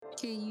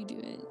Okay, you do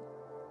it.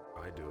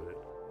 I do it.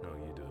 No,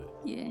 you do it.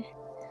 Yeah.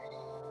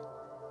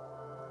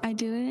 I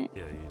do it.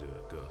 Yeah, you do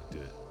it. Go, do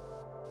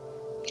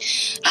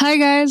it. Hi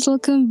guys,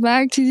 welcome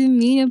back to the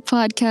MiNa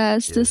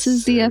podcast. Yes, this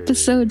is the sir.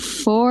 episode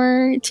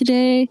 4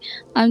 today.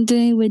 I'm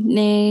doing with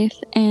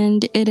Nath,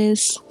 and it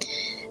is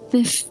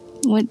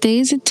what day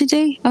is it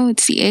today? Oh,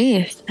 it's the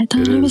 8th. I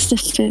thought it was the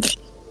 5th.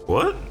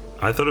 What?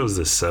 I thought it was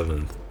the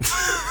 7th.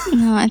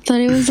 No, I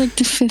thought it was like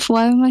the 5th.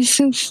 Why am I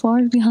so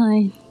far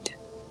behind?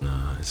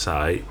 Nah, it's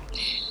alright.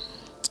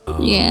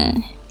 Yeah.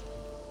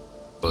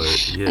 But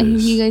yes. I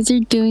hope you guys are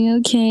doing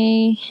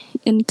okay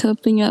and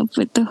coping up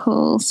with the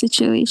whole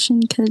situation,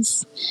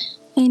 because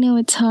I know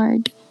it's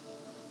hard.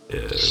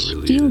 Yeah, it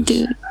really You'll is.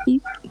 do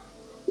it.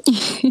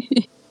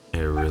 It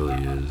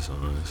really is,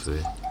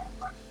 honestly.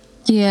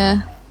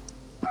 Yeah.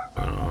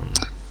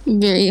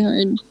 Very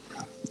hard.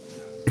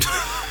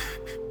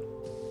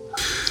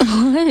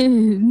 What?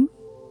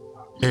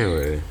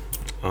 Anyway,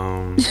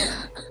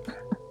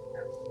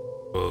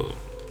 well,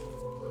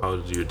 how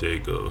did your day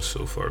go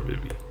so far,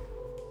 baby?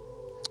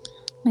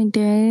 My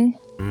day?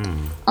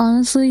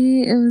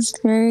 Honestly, it was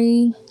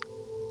very...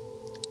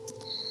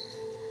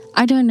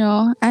 I don't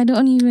know. I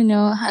don't even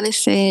know how to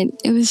say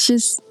it. It was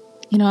just,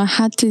 I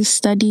had to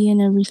study and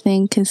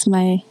everything because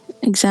my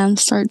exam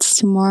starts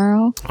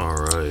tomorrow.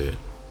 Alright.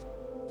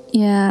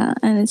 Yeah,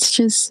 and it's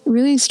just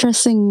really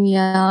stressing me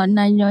out, and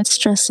I know it's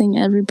stressing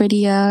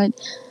everybody out.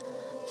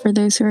 For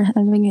those who are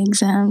having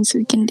exams,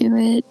 we can do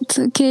it. It's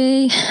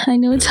okay. I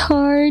know it's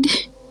hard,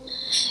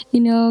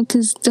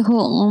 because the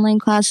whole online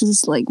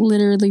classes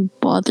literally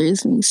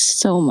bothers me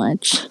so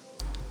much.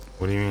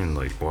 What do you mean?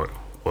 Like, what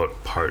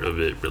part of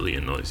it really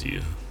annoys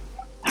you?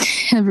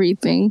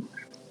 Everything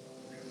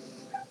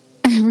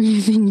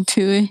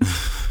to it.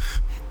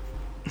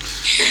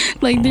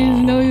 There's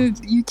no,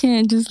 you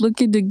can't just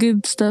look at the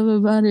good stuff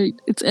about it.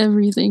 It's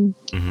everything.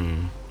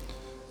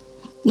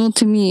 Well,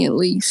 to me at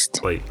least.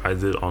 I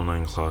did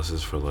online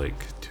classes for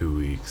 2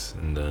 weeks,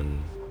 and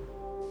then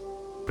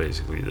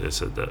basically they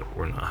said that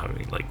we're not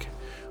having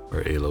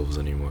our A levels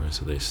anymore,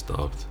 so they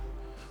stopped.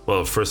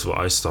 Well, first of all,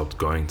 I stopped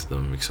going to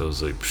them because I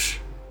was like,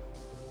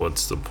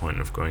 what's the point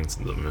of going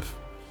to them if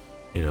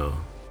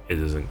it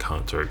doesn't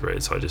count to our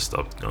grade? So I just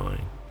stopped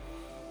going.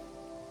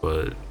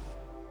 But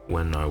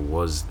when I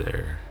was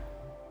there,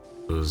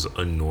 it was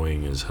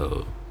annoying as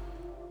hell,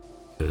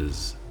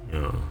 because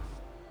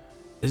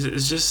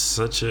it's just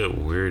such a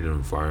weird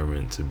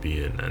environment to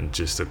be in, and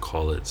just to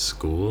call it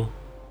school,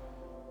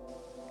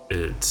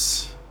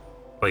 it's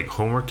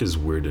homework is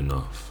weird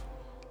enough.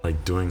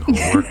 Doing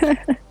homework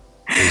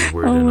is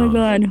weird enough. Oh my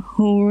god,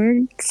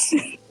 homeworks.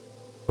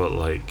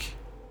 But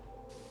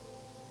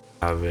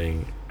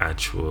having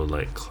actual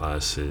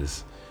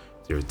classes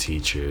with your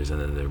teachers, and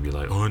then they'll be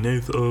like, "Oh,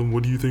 Nath,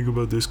 what do you think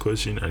about this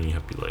question?" And you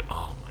have to be like,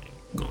 "Oh my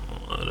god,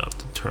 I have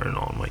to turn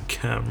on my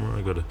camera.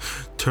 I gotta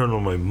turn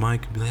on my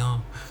mic and be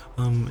like,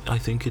 I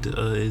think it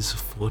is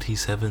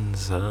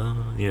 47s.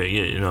 Yeah.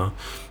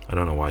 I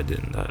don't know why I did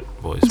in that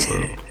voice,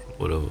 but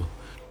whatever."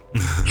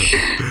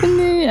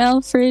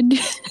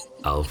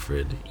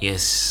 Alfred,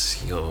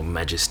 yes, your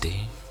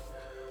majesty.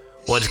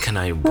 What can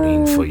I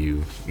bring for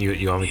you?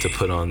 You want me to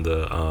put on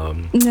the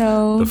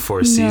the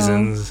Four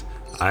Seasons?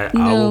 I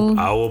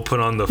will put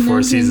on the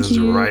Four Seasons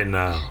right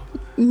now.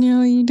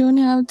 No, you don't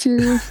have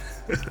to.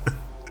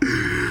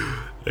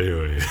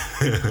 Anyway.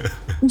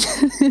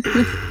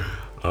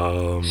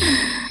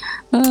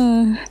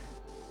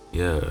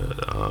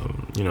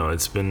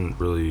 It's been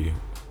really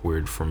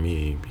weird for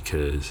me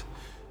because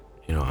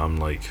I'm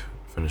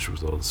finished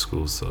with all the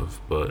school stuff,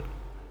 but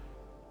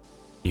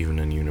even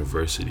in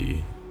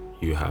university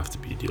you have to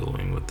be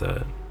dealing with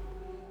that.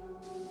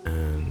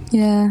 And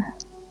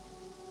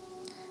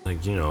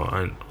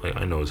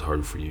I know it's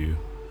hard for you,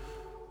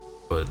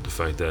 but the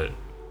fact that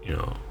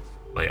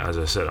as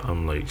I said,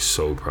 I'm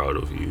so proud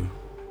of you.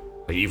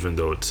 Even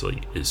though it's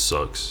it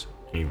sucks,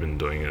 and you've been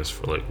doing this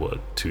for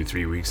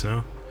 2-3 weeks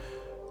now.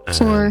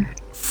 And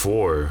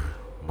 4.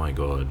 My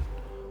god.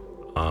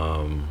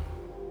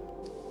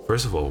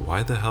 First of all,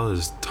 why the hell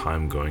is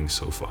time going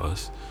so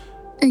fast?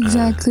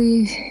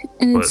 Exactly.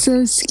 And it's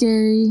so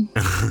scary.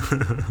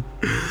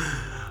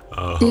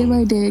 Day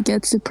by day it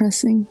gets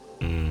depressing.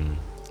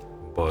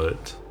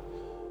 But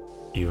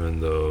even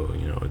though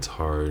it's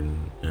hard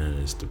and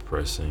it's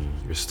depressing,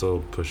 you're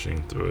still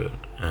pushing through it,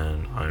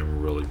 and I'm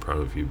really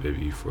proud of you,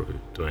 baby, for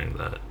doing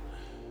that.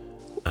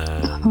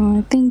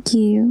 And thank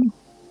you.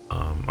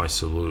 I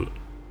salute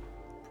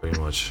pretty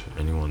much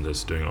anyone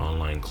that's doing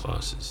online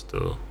classes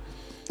still.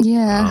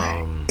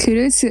 Yeah.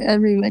 Kudos to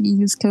everybody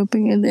who's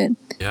coping with it.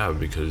 Yeah,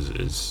 because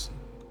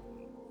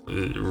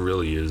it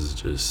really is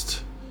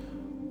just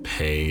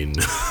pain.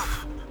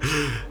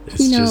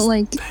 It's just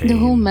pain. The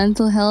whole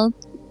mental health.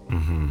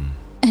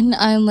 And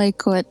I'm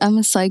I'm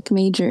a psych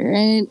major,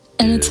 right?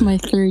 And it's my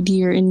 3rd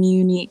year in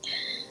uni.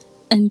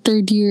 And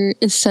 3rd year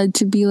is said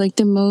to be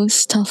the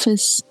most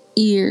toughest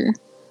year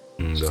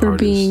for hardest.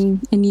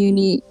 Being in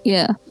uni.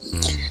 Yeah.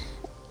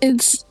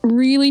 It's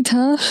really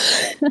tough.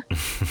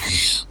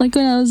 When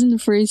I was in the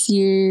 1st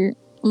year,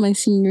 my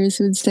seniors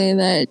would say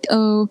that,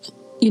 oh,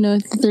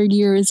 the third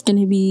year is going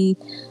to be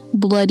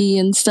bloody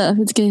and stuff.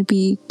 It's going to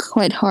be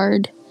quite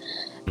hard.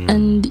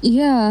 And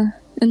yeah,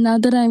 and now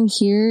that I'm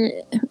here,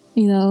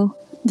 the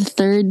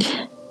third,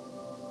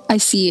 I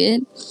see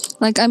it.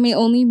 Like, I may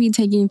only be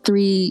taking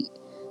 3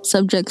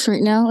 subjects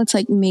right now. It's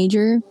like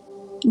major,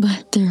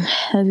 but they're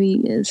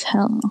heavy as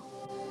hell.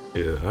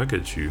 Yeah, I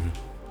get you.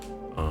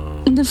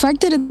 And the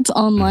fact that it's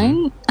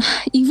online,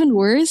 even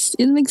worse.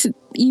 It makes it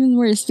even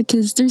worse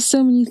because there's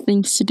so many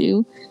things to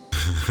do.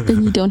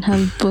 Then you don't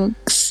have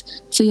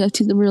books, so you have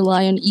to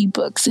rely on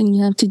ebooks, and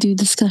you have to do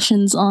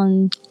discussions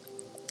on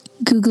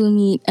Google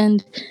Meet,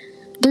 and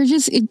they're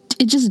just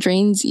it just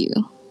drains you.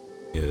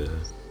 Yeah.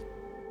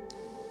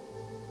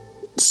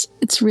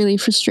 It's really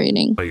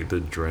frustrating. Like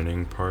the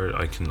draining part,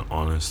 I can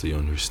honestly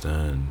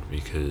understand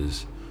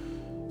because,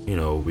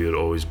 we would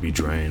always be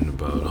drained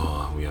about,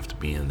 oh, we have to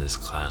be in this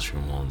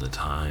classroom all the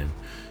time.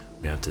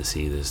 We have to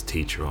see this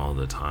teacher all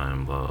the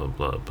time, blah, blah,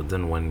 blah. But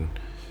then when,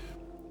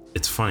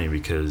 it's funny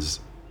because,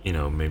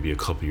 maybe a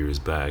couple years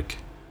back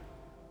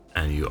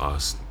and you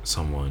ask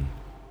someone,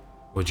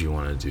 what do you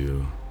want to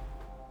do?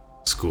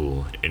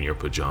 School in your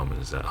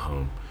pajamas at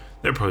home.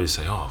 They'd probably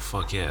say, oh,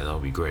 fuck yeah, that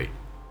would be great.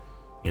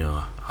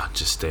 I'll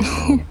just stay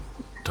home.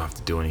 Don't have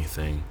to do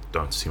anything.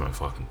 Don't have to see my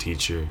fucking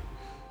teacher.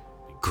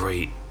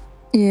 Great.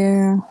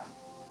 Yeah.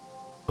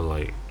 But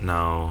like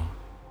now,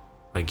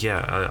 like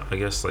yeah, I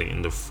guess like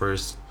in the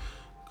first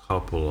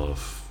couple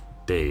of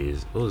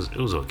days, it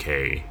was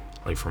okay.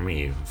 Like for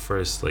me,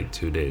 first like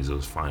 2 days it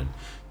was fine.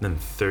 Then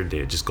third day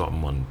it just got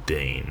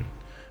mundane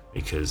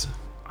because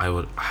I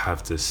would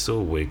have to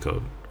still wake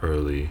up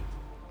early,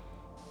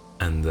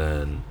 and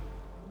then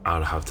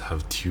I'd have to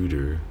have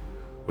tutor,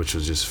 which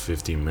was just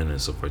 15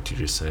 minutes of our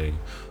teacher saying,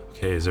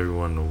 okay, is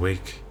everyone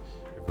awake?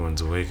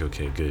 Everyone's awake?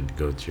 Okay, good,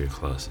 go to your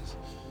classes.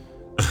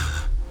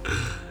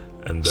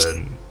 And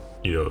then,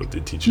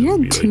 the teacher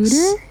would be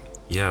tutor? like,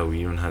 yeah,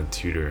 we even had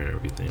tutor and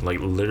everything. Like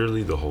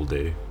literally the whole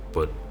day,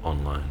 but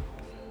online.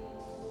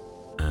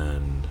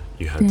 And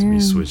you had to be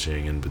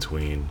switching in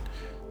between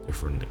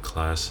different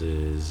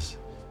classes.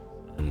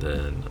 And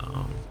then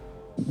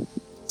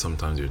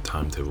sometimes your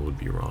timetable would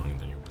be wrong. And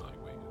then you'd be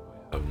like, wait,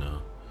 what do I have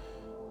now?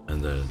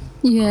 And then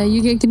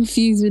you get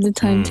confused with the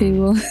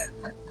timetable.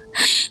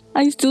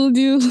 I still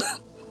do.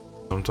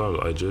 Sometimes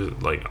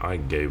I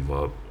gave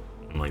up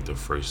in like the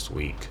first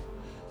week.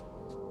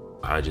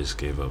 I just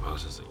gave up. I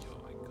was just like, yo,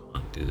 I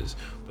can't do this.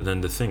 But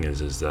then the thing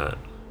is that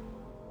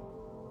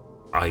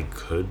I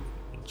could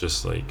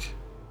just like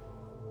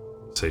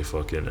say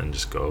fuck it and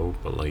just go,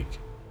 but like,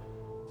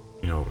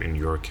 in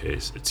your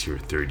case, it's your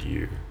third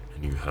year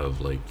and you have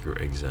like your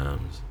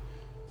exams.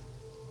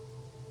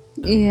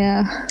 And,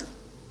 yeah.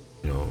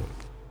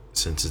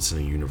 Since it's in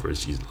a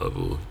university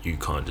level, you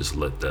can't just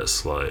let that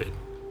slide.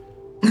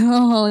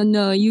 Oh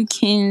no, you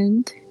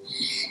can't.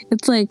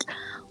 It's like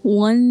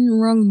one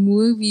wrong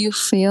move, you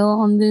fail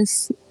on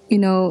this,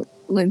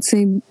 let's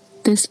say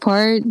this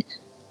part,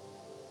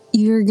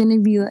 you're gonna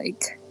be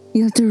like,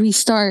 you have to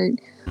restart.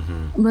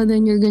 But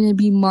then you're gonna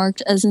be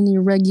marked as an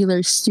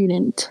irregular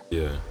student.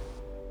 Yeah.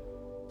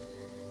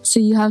 So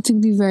you have to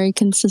be very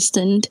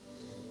consistent.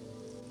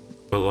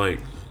 But like,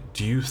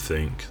 do you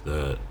think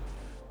that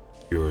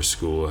your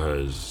school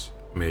has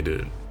made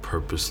it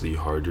purposely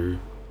harder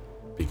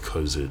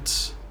because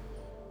it's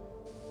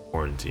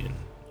quarantine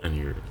and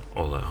you're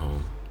all at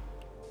home?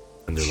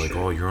 And they're like,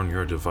 oh, you're on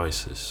your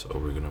devices, so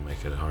we're gonna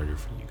make it harder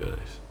for you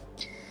guys.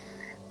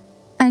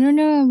 I don't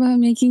know about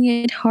making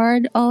it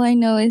hard. All I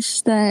know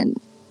is that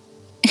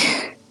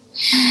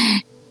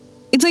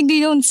it's like they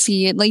don't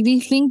see it. Like they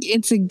think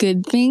it's a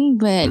good thing,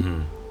 but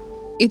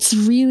it's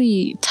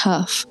really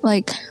tough.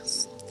 Like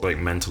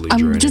mentally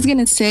draining. I'm just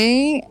gonna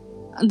say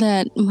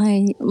that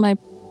my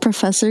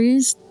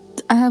professors,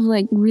 I have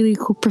like really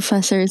cool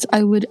professors.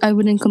 I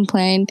wouldn't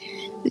complain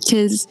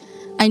because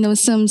I know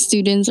some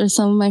students or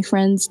some of my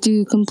friends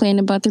do complain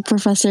about their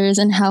professors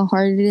and how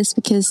hard it is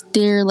because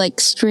they're like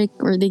strict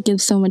or they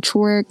give so much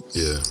work.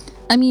 Yeah.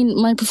 I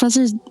mean, my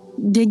professors,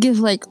 they give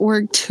like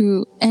work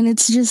too, and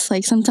it's just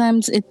like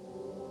sometimes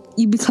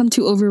you become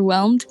too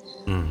overwhelmed.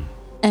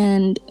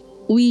 And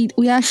we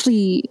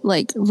actually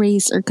like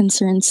raise our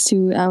concerns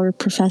to our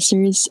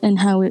professors and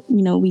how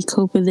we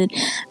cope with it.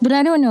 But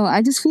I don't know,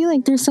 I just feel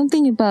like there's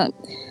something about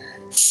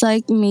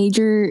psych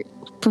major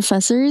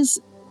professors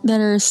that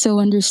are so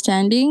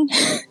understanding.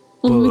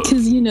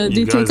 Because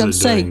they take up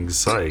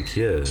psych,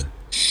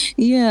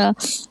 yeah,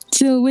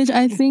 so which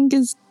I think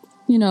is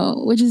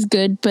which is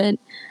good, but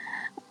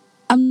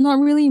I'm not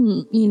really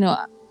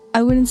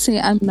I wouldn't say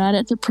I'm mad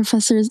at the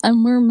professors.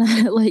 I'm more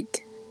mad at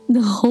like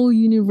the whole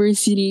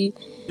university.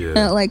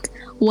 Like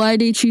why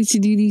they choose to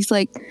do these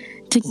like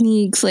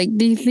techniques. Like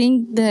they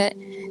think that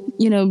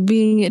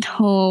being at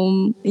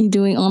home and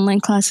doing online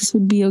classes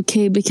would be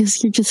okay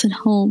because you're just at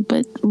home,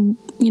 but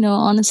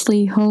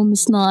honestly, home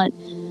is not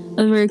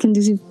a very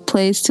conducive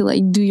place to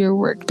like do your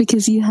work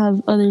because you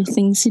have other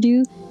things to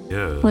do.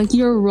 Like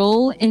your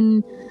role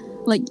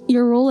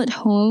at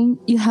home,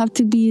 you have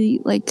to be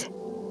like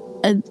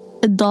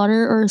a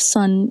daughter or a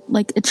son,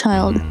 like a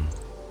child,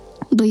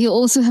 but you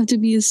also have to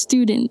be a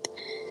student.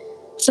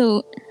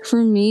 So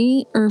for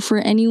me, or for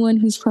anyone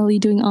who's probably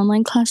doing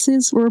online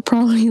classes, we're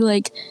probably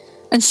like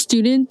a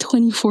student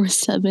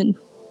 24/7.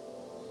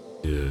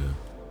 Yeah.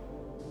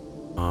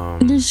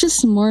 There's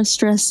just more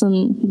stress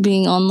on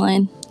being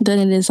online than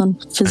it is on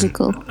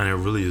physical. And it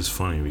really is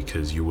funny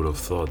because you would have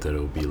thought that it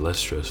would be less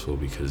stressful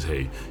because,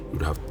 hey, you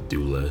would have to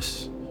do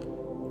less.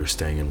 You're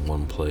staying in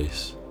one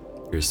place.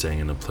 You're staying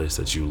in a place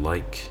that you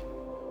like.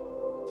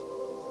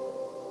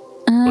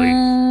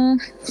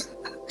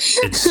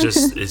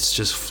 It's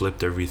just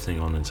flipped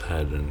everything on its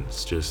head, and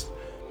it's just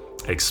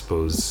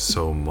exposed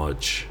so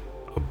much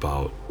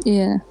about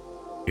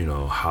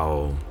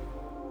how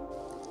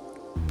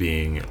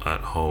being at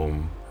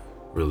home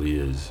really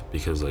is.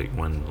 Because like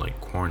when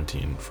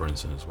quarantine, for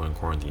instance, when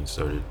quarantine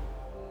started,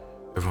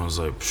 everyone was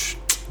like,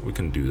 we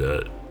can do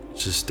that,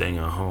 it's just staying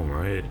at home,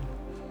 right?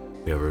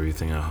 We have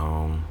everything at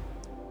home,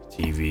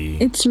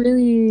 TV, it's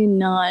really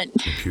not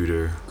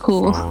computer,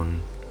 cool.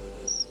 Phone,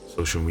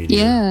 social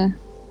media.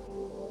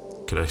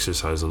 Could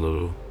exercise a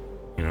little,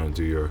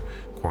 do your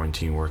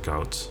quarantine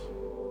workouts,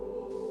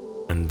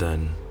 and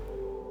then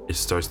it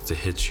starts to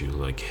hit you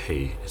like,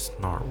 hey, it's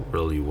not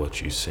really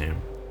what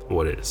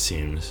it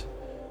seems.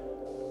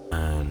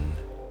 And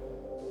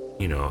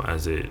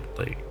as it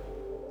the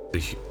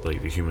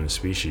human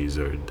species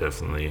are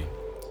definitely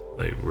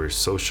we're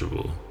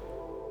sociable.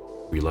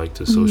 We like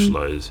to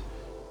socialize.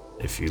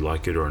 If you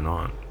like it or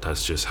not,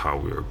 that's just how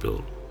we are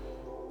built.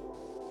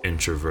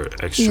 Introvert,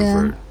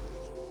 extrovert,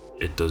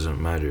 it doesn't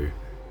matter.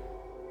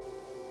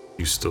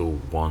 You still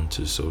want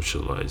to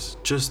socialize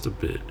just a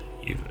bit,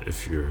 even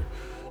if you're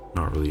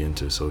not really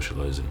into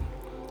socializing.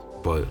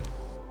 But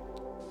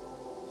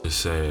to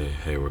say,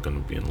 hey, we're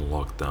gonna be in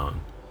lockdown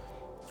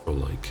for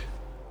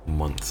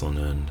months on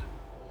end,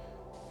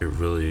 it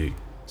really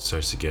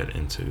starts to get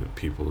into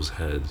people's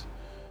heads.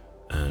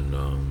 And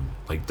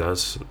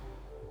that's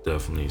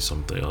definitely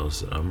something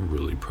else that I'm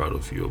really proud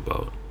of you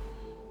about.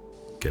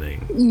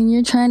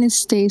 You're trying to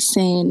stay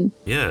sane.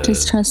 Yeah.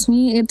 Just trust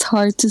me, it's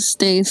hard to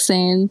stay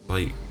sane.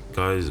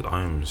 Guys,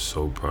 I am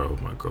so proud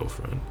of my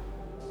girlfriend.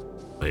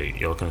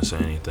 Y'all can say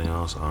anything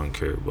else, I don't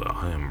care, but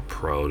I am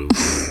proud of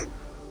her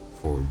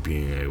for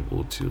being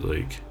able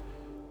to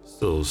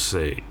still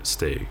stay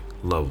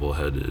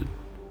level-headed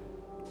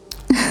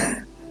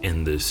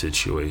in this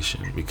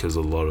situation, because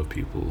a lot of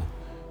people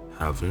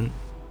haven't.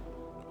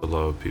 A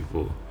lot of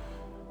people,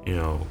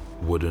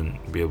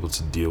 wouldn't be able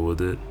to deal with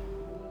it.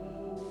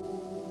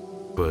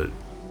 But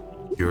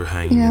you're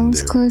hanging in there. Yeah, I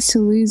was close to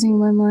losing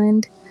my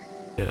mind.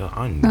 Yeah,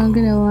 I know. Not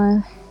gonna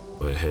lie.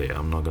 But hey,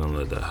 I'm not gonna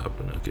let that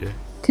happen, okay?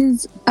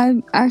 Because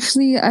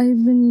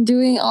I've been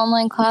doing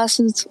online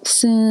classes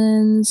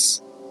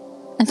since,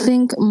 I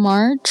think,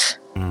 March.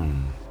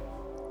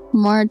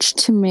 March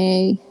to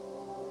May.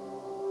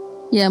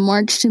 Yeah,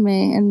 March to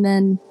May, and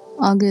then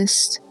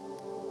August.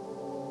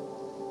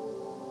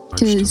 March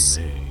to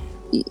May.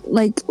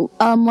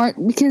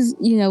 Because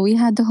we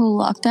had the whole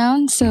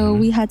lockdown, so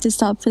we had to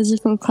stop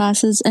physical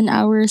classes, and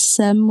our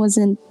SEM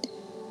wasn't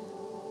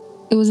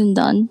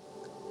done.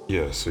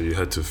 Yeah, so you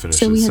had to finish.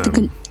 So we had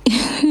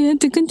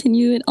to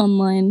continue it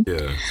online.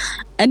 Yeah,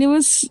 and it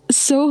was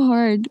so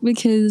hard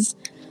because,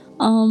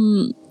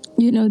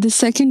 the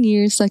second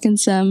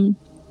SEM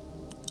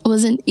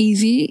wasn't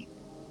easy.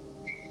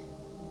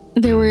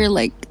 There were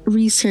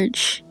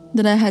research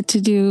that I had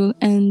to do,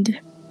 and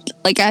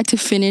I had to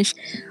finish.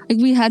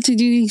 We had to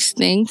do this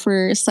thing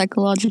for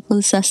psychological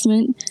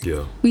assessment.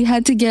 Yeah. We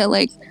had to get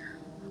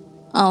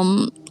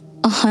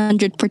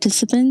 100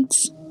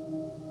 participants.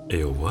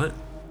 Ew, what?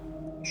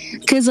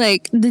 Because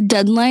the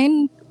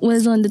deadline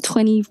was on the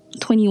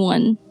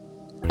 21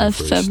 of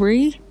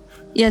February.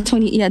 Yeah,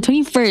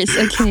 21st.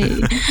 Okay.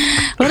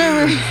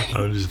 Whatever.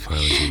 I'm just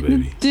playing with you,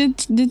 baby.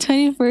 The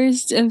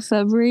 21st of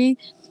February.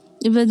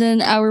 But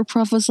then our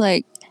prof was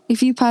like,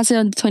 if you pass it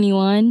on the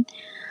 21,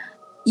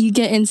 you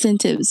get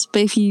incentives.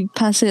 But if you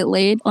pass it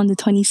late on the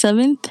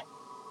 27th,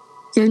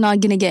 you're not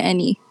going to get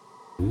any.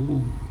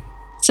 Ooh.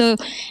 So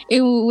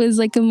it was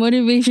a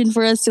motivation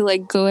for us to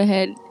go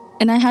ahead.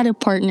 And I had a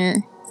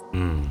partner.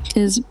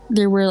 Because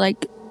there were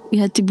we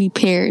had to be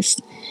pairs.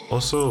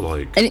 Also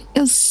and it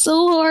was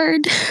so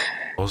hard.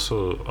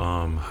 Also,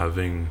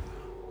 having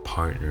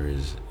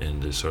partners in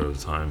this sort of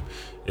time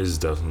is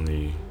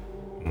definitely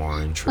more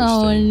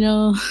interesting.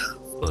 Oh no.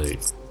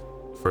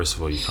 First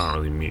of all, you can't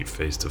really meet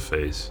face to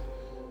face.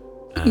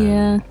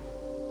 Yeah.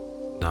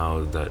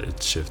 Now that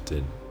it's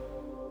shifted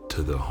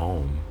to the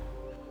home,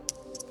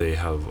 they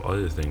have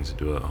other things to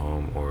do at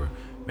home, or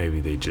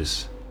maybe they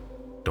just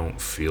don't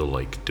feel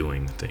like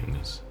doing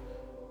things,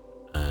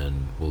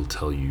 and will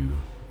tell you,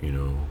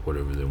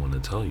 whatever they want to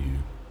tell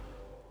you.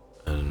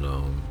 And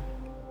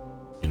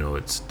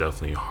it's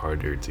definitely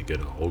harder to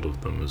get a hold of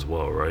them as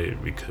well, right?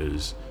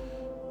 Because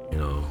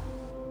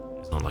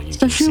it's not like you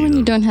especially can see when them.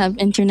 You don't have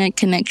internet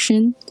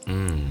connection.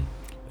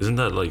 Isn't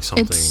that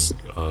something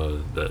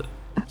that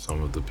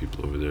some of the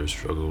people over there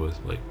struggle with,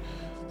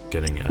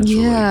 getting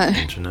actual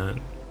internet?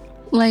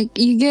 Like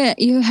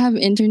you have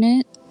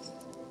internet,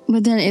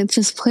 but then it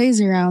just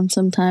plays around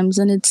sometimes,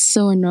 and it's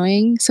so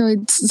annoying. So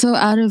it's so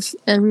out of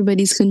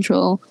everybody's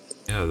control.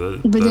 Yeah,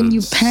 But then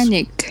you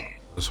panic.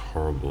 That's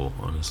horrible,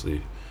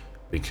 honestly,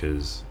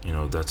 because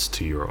that's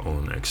to your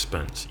own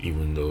expense,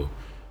 even though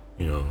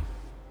you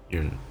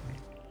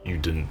you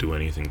didn't do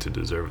anything to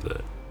deserve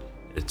that.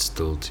 It's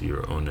still to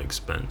your own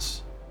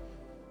expense,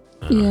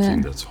 and I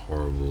think that's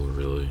horrible,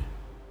 really.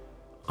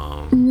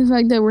 And the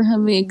fact that we're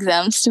having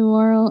exams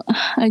tomorrow,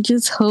 I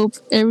just hope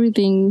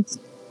everything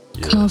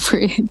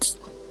cooperates.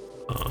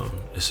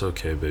 It's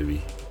okay,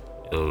 baby.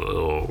 It'll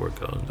all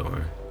work out, don't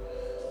worry.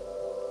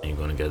 And you're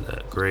gonna get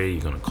that grade,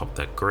 you're gonna cop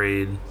that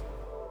grade,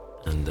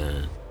 and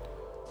then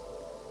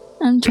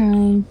I'm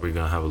trying. we're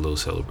gonna have a little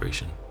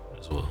celebration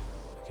as well,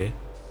 okay?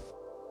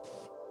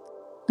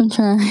 I'm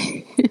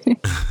trying.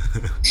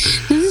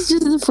 This is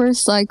just the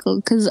first cycle,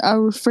 because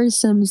our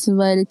first sem is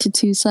divided to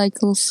 2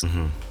 cycles.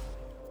 Mm-hmm.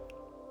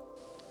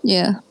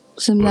 Yeah,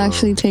 so I'm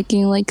actually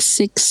taking like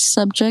 6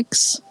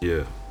 subjects.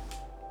 Yeah.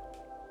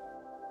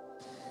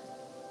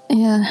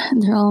 Yeah,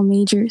 they're all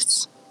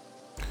majors.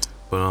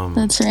 But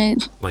that's right.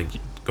 Like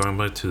going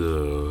back to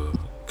the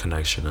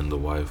connection and the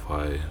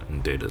Wi-Fi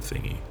and data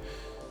thingy.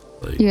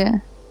 Like, yeah.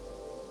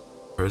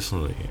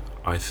 Personally,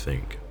 I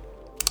think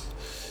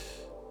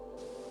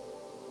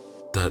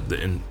that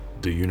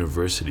the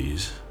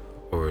universities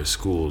or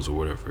schools or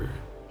whatever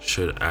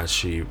should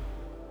actually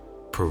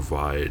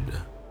provide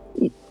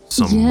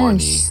some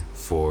money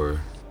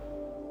for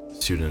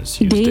students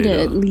to use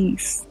data at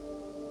least,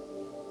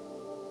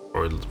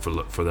 or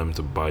for them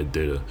to buy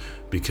data,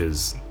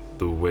 because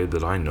the way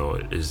that I know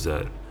it is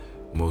that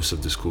most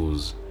of the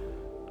schools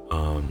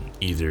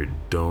either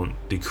don't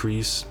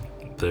decrease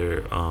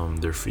their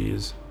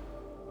fees,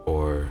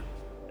 or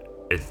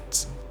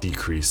it's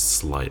decreased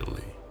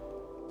slightly.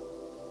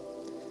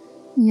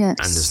 Yes,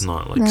 and it's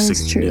not like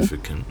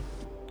significant.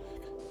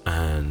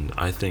 And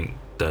I think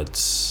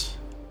that's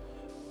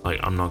like,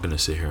 I'm not gonna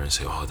sit here and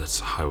say, oh,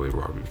 that's highway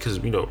robbery, because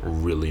we don't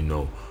really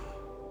know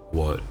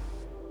what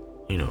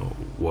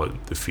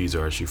the fees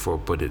are actually for.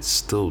 But it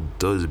still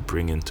does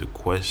bring into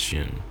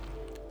question,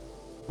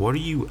 what are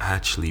you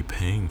actually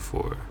paying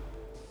for?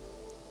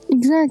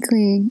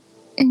 Exactly.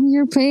 And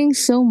you're paying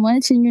so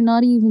much and you're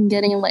not even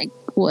getting like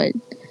what,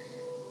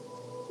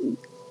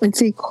 let's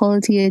say,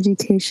 quality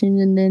education,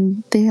 and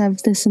then they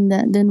have this and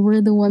that, then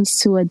we're the ones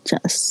to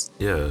adjust.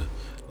 Yeah,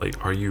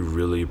 like, are you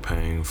really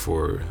paying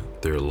for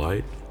their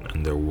light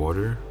and their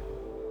water?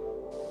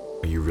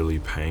 Are you really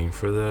paying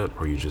for that,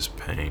 or are you just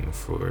paying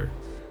for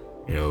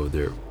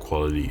their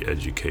quality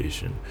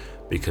education?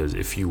 Because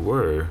if you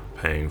were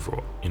paying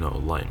for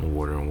light and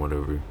water and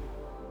whatever,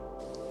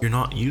 you're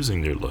not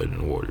using their light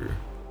and water.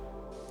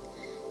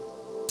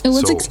 And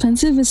what's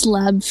expensive is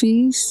lab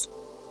fees.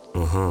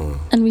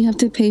 And we have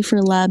to pay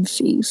for lab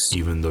fees,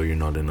 even though you're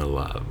not in a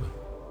lab.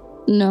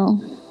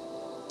 No.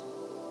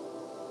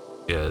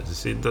 Yeah,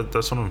 see,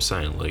 that's what I'm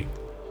saying. Like,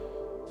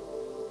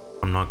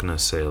 I'm not gonna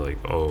say like,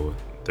 oh,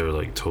 they're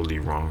like totally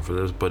wrong for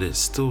this, but it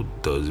still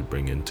does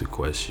bring into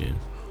question,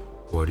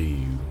 what are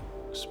you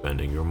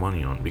spending your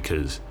money on?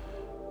 Because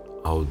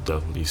I'll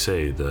definitely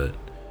say that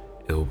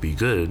it'll be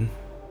good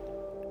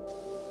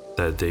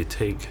that they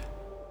take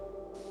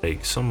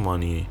like some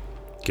money,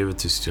 give it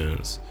to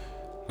students,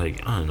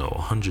 like, I don't know,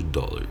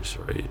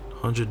 $100, right?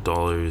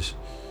 $100,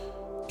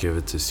 give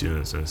it to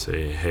students and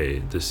say, hey,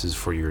 this is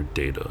for your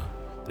data,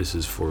 this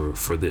is for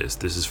this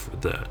is for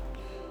that,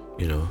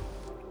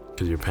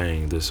 because you're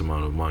paying this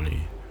amount of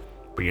money,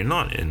 but you're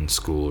not in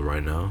school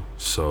right now,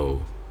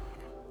 so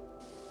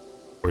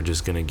we're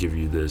just gonna give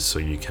you this so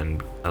you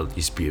can at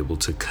least be able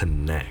to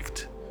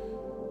connect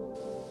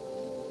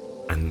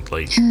and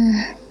like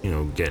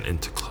get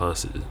into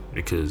classes,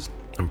 because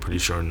I'm pretty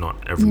sure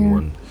not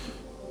everyone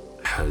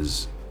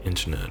has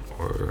internet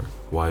or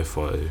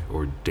Wi-Fi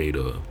or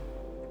data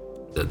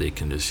that they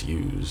can just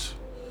use.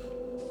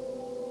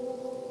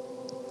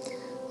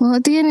 Well,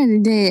 at the end of the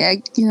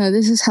day,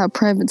 this is how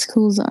private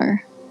schools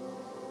are.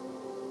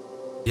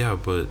 Yeah,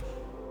 but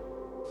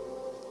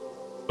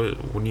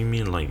what do you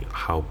mean, like,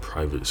 how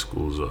private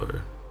schools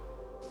are?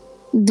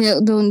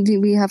 Don't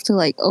we have to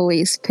like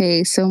always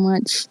pay so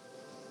much?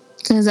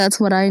 Because that's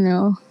what I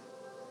know.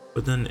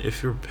 But then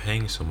if you're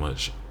paying so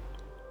much,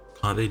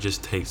 can't they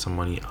just take some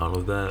money out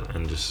of that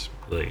and just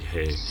be like,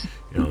 hey,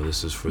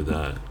 this is for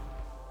that,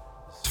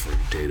 this is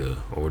for data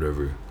or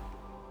whatever?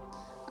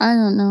 I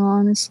don't know,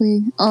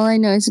 honestly. All I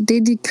know is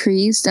they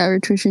decreased our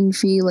tuition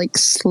fee like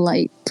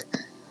slight.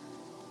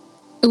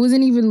 It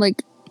wasn't even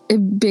like a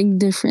big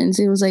difference.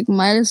 It was like,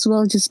 might as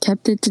well just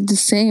kept it to the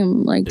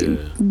same. Like,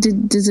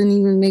 it doesn't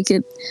even make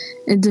it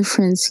a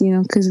difference,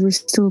 because we're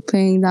still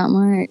paying that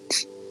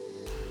much.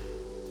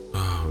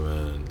 Oh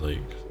man, like,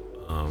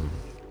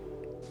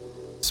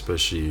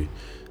 especially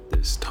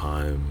this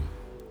time.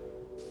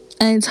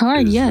 And it's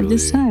hard, really,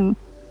 this time.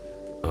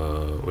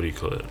 What do you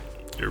call it?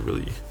 It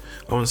really,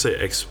 I wouldn't say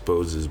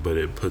exposes, but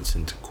it puts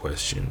into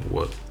question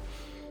what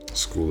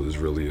school is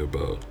really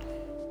about.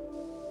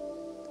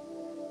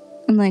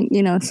 And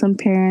like, some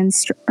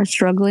parents are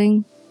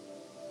struggling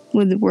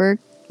with work.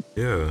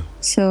 Yeah.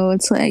 So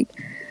it's like,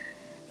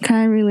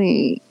 can't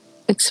really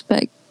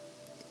expect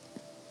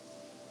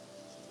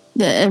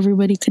that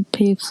everybody could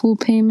pay full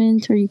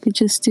payment, or you could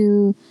just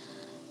do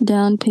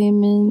down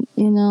payment,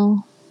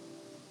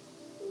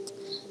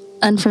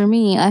 And for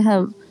me, I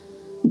have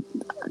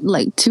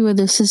like 2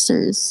 other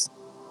sisters,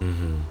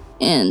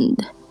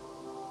 and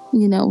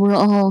we're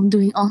all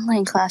doing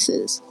online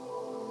classes.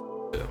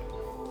 Yeah.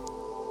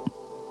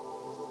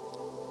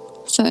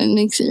 So it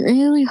makes it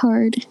really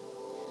hard.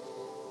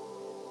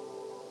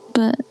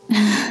 But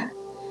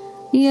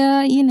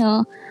yeah,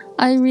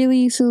 I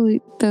really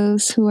salute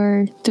those who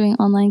are doing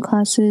online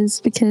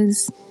classes,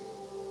 because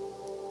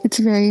it's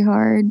very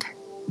hard,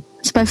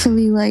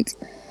 especially like,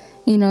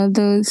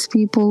 those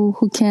people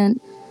who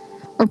can't,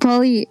 or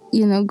probably,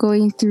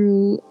 going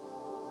through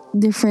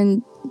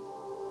different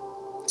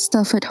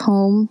stuff at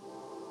home,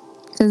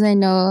 because I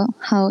know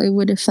how it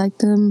would affect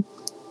them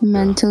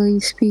mentally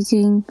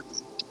speaking.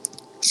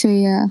 So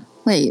yeah,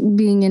 like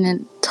being in a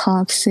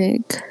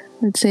toxic,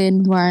 let's say,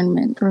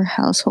 environment or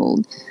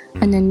household,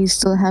 and then you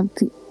still have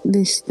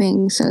this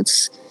thing. So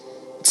it's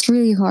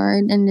really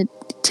hard, and it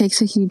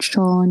takes a huge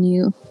toll on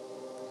you.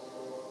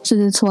 So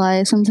that's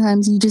why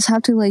sometimes you just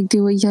have to like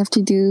do what you have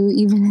to do,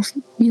 even if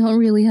you don't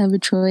really have a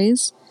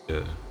choice.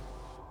 Yeah.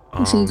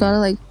 So you gotta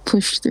like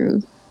push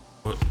through.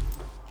 What?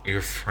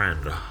 Your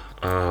friend,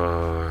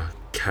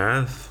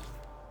 Kath?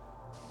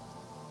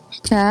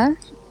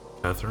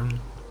 Catherine?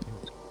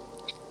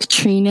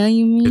 Katrina,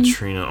 you mean?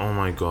 Katrina, oh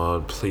my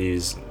god,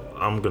 please.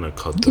 I'm gonna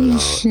cut that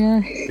out.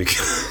 Yeah.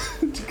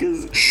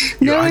 Because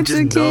No, I it's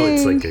just know okay.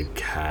 it's like a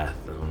Kath.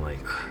 And I'm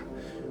like,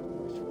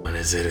 what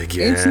is it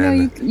again? It's no,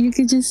 you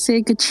could just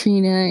say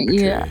Katrina.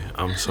 Okay, Yeah.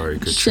 I'm sorry,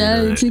 Katrina. Shout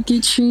out to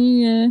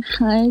Katrina.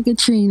 Hi,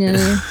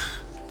 Katrina.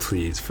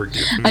 Please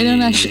forgive me. I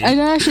don't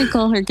actually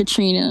call her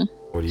Katrina.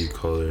 What do you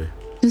call her?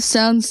 This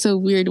sounds so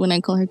weird when I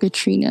call her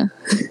Katrina.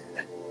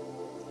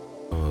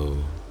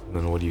 Oh,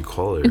 then what do you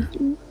call her?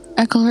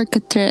 I call her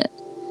Katre.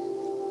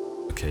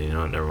 Okay, you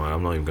know what? Never mind.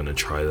 I'm not even gonna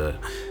try that.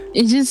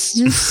 It just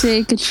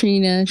say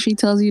Katrina. She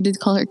tells you to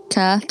call her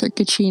Kath or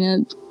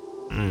Katrina.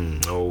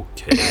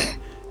 Okay.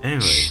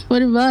 Anyway.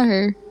 What about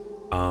her?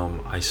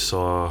 I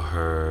saw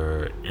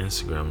her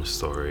Instagram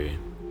story,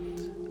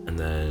 and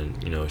then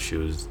she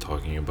was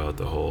talking about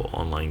the whole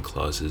online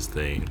classes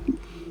thing.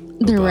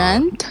 The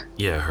rant?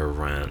 Yeah, her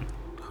rant.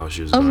 How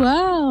she was. Oh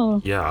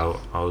wow. Yeah,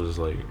 I was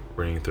like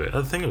reading through it.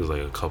 I think it was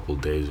like a couple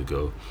days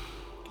ago.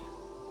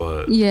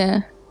 But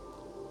yeah,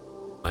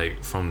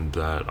 like from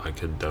that, I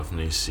could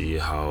definitely see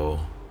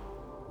how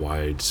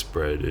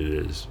widespread it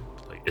is.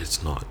 Like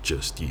it's not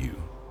just you;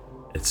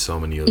 it's so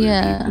many other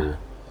people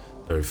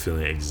that are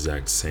feeling the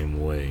exact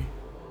same way.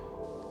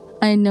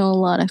 I know a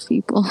lot of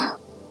people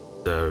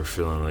that are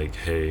feeling like,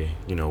 hey,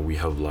 we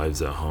have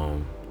lives at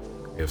home,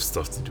 we have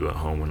stuff to do at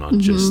home. We're not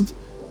just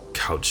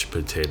couch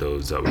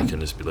potatoes that we can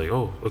just be like,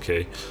 oh,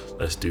 okay,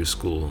 let's do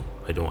school.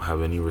 I don't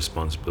have any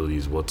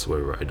responsibilities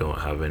whatsoever. I don't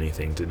have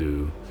anything to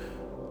do.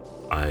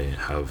 I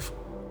have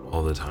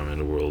all the time in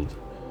the world,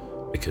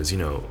 because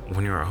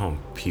when you're at home,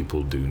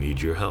 people do need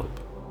your help.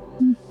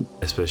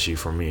 Especially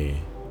for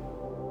me,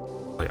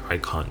 like I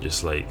can't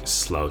just like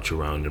slouch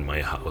around in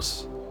my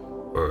house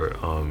or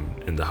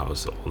in the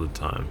house all the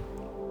time,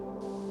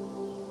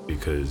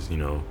 because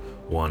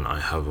one, I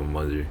have a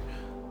mother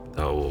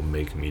that will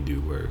make me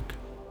do work,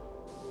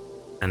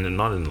 and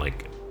not in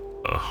like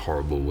a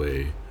horrible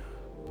way,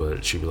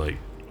 but she'd be like,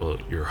 well,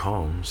 you're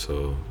home,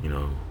 so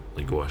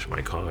like wash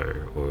my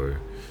car,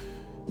 or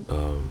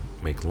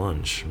make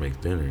lunch, make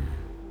dinner,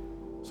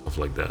 stuff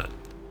like that.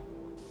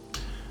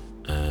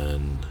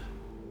 And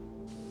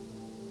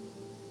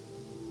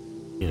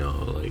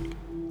like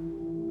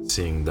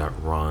seeing that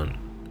rant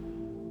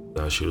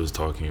that she was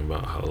talking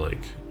about, how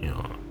like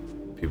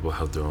people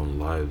have their own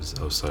lives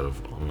outside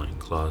of online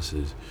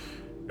classes,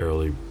 it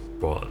really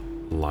brought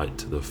light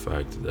to the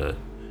fact that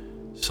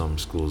some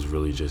schools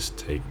really just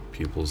take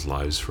people's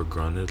lives for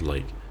granted.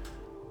 Like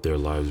their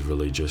lives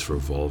really just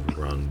revolve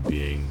around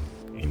being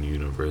in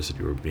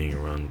university or being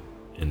around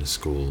in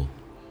school.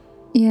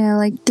 Yeah,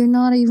 like they're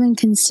not even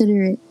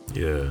considerate.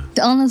 Yeah.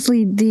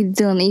 Honestly, they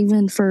don't,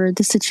 even for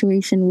the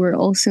situation we're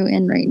also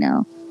in right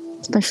now,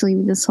 especially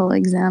with this whole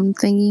exam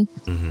thingy.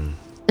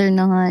 They're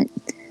not.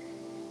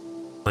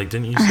 Like,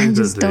 didn't you say I that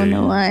just don't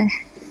know why.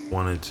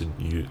 wanted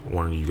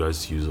you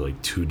guys to use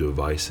like 2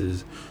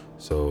 devices?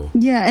 So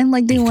yeah, and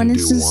like they wanted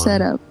to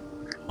set up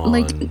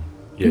like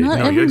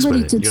not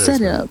everybody could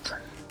set up.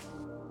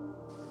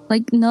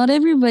 Like not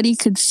everybody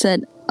could set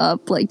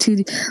up like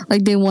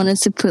they want us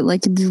to put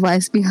like a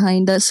device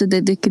behind us so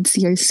that they could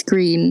see our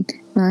screen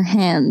and our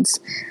hands.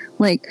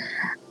 Like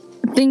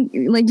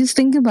just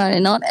think about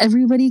it. Not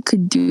everybody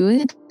could do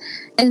it,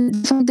 and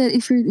the fact that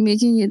if you're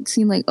making it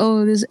seem like,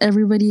 oh, does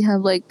everybody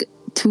have like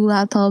 2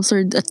 laptops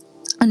or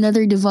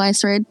another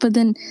device, right? But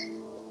then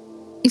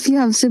if you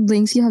have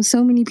siblings, you have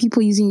so many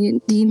people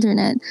using the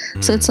internet,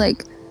 so it's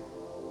like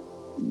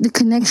the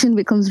connection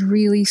becomes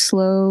really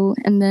slow,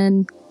 and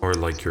then Or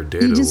like your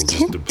data You will just just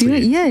can't do it.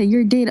 deplete. Yeah,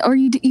 your data, or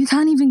you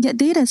can't even get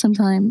data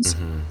sometimes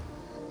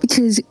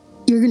because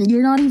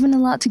you're not even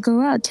allowed to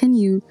go out, can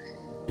you?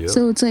 Yep.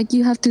 So it's like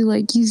you have to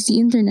like use the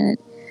internet,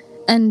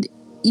 and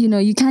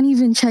you can't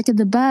even check at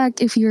the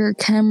back if your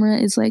camera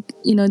is like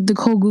the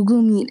whole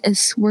Google Meet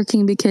is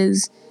working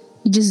because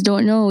you just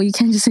don't know. You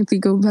can't just simply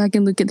go back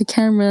and look at the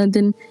camera,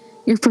 then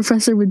your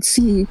professor would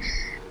see.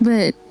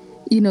 But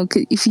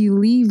if you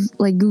leave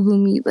like Google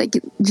Meet, like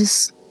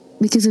just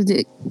because of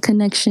the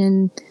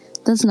connection,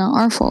 that's not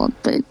our fault.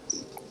 But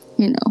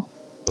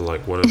But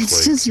like, what if it's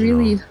like just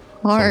really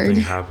hard.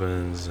 something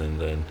happens and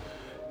then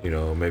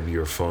maybe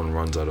your phone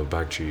runs out of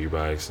battery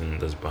by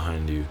accident that's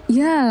behind you.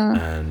 Yeah.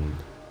 And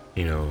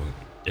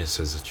it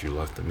says that you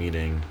left the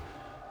meeting,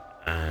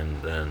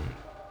 and then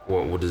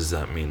what does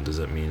that mean? Does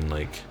that mean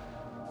like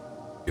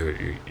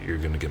you're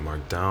gonna get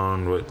marked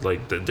down? What,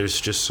 like there's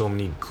just so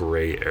many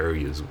gray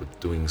areas with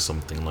doing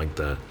something like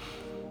that.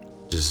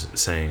 Just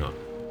saying,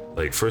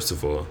 like, first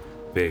of all,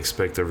 they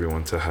expect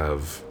everyone to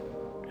have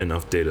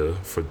enough data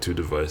for 2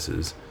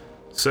 devices.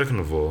 Second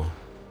of all,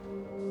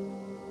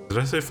 did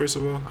I say first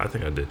of all? I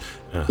think I did.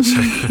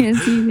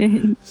 Yes, you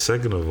did.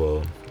 Second of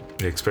all,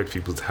 they expect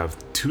people to have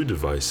 2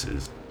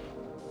 devices.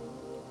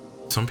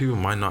 Some people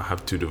might not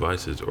have 2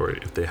 devices, or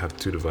if they have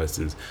 2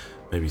 devices,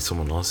 maybe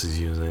someone else is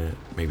using it.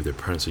 Maybe their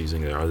parents are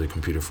using their other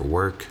computer for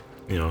work.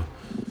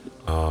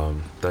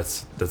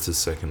 That's the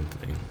second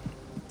thing.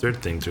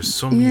 Third thing, there's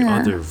so many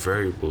other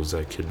variables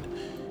that could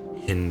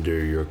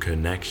hinder your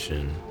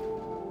connection.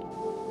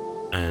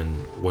 And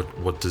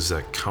what does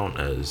that count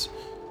as?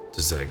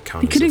 Does that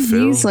count as a fail? You could have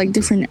used like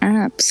different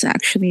apps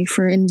actually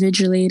for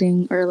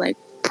invigilating or like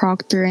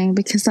proctoring,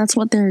 because that's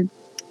what they're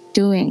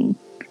doing.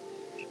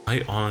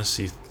 I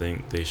honestly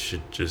think they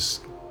should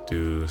just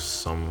do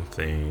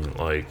something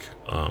like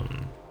a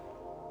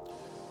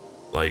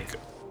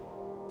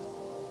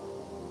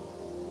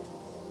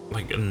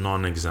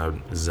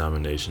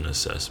non-examination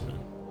assessment.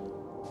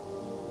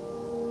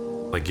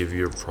 Like give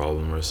you a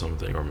problem or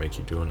something, or make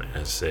you do an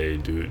essay,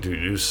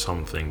 do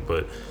something,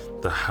 but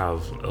to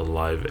have a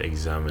live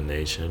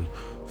examination.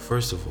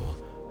 First of all,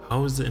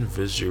 how is the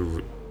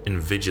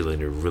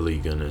invigilator really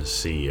gonna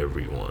see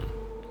everyone?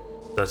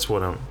 That's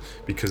what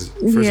because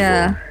first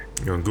of all,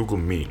 you're on Google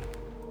Meet.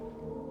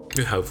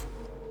 You have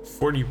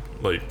 40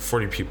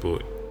 people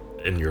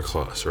in your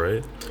class,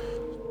 right?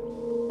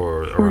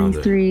 Or around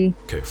 43.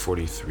 Okay,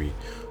 43.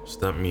 So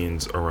that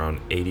means around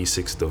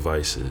 86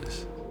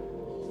 devices.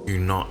 You're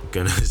not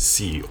gonna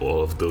see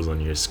all of those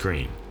on your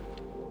screen.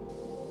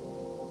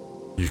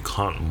 You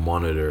can't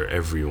monitor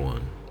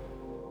everyone.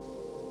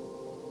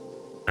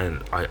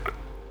 And I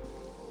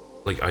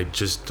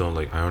just don't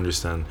I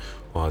understand,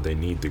 they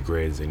need the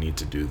grades, they need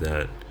to do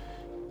that.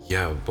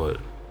 Yeah, but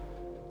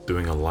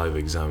doing a live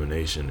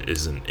examination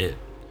isn't it.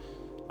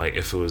 Like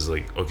if it was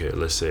like, okay,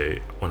 let's say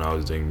when I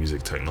was doing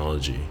music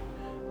technology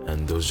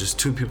and there was just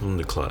 2 people in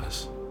the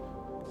class,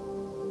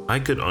 I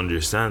could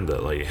understand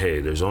that, like, hey,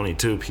 there's only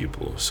 2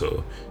 people,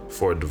 so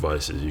 4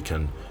 devices, you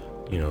can,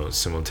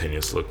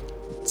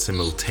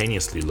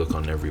 simultaneously look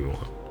on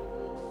everyone.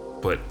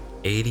 But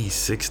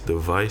 86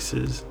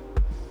 devices,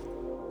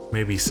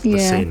 maybe let's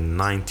say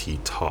 90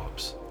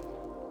 tops.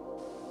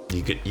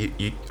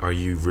 Are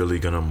you really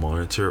gonna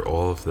monitor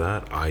all of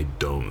that? I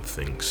don't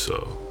think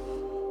so.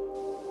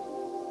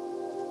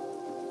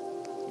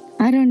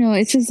 I don't know.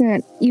 It's just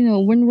that,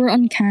 when we're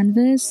on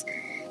Canvas,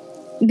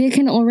 they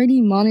can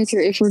already monitor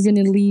if we're going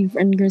to leave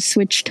and go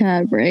switch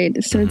tab,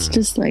 right? So it's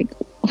just like,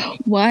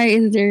 why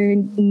is there a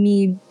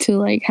need to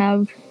like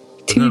have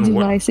 2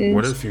 devices?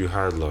 What if you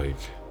had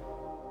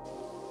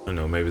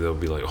maybe they'll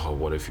be like, oh,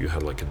 what if you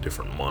had like a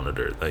different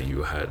monitor that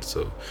you had,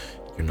 so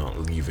you're not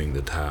leaving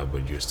the tab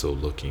but you're still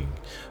looking.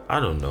 I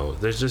don't know.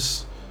 There's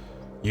just,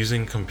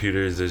 using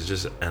computers, there's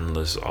just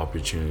endless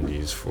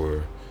opportunities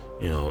for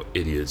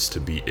idiots to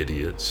be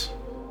idiots,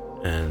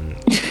 and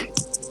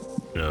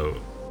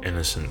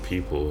innocent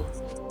people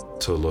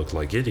to look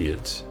like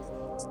idiots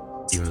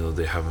even though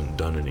they haven't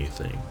done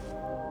anything.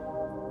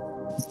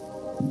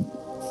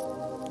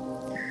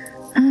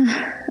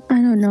 I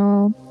don't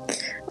know.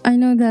 I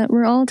know that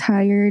we're all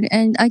tired,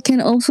 and I can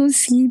also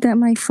see that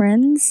my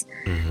friends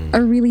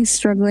are really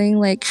struggling.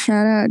 Like,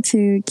 shout out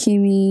to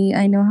Kimmy.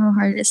 I know how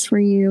hard it is for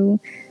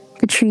you,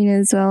 Katrina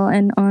as well,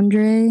 and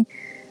Andre.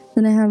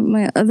 Then I have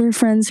my other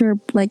friends who are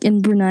like in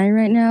Brunei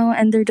right now,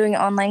 and they're doing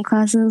online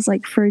classes,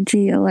 like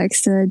Fergie,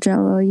 Alexa,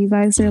 Jello. You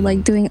guys are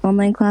like doing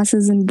online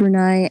classes in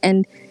Brunei,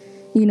 and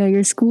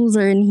your schools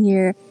are in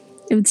here.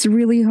 It's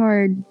really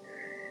hard,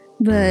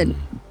 but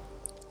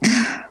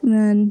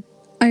man,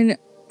 I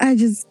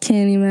just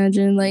can't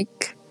imagine,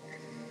 like,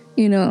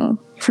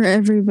 for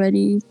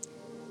everybody.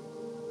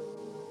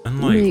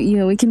 And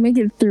we can make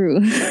it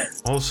through.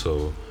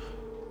 Also,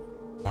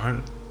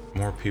 aren't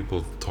more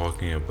people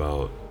talking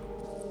about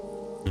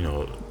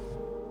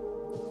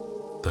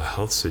the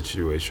health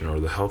situation or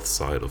the health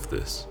side of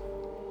this?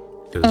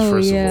 Because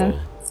first of all,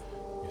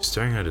 you're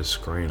staring at a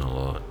screen a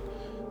lot.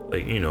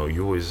 like,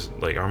 you always,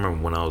 like, I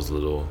remember when I was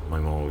little, my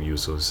mom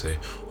used to say,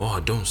 oh,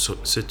 don't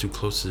sit too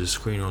close to the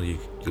screen or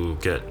you'll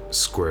get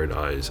squared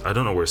eyes. I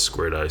don't know where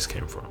squared eyes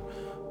came from,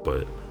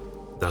 but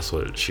that's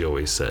what she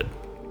always said.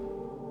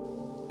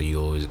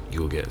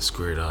 You'll get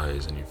squared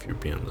eyes, and if you're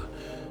being the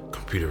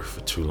computer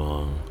for too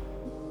long,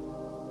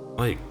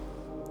 like,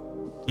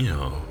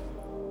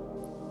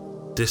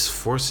 this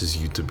forces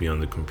you to be on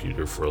the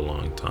computer for a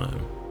long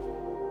time.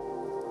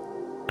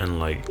 And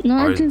like,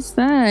 not just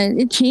that,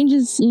 it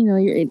changes,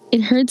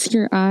 it hurts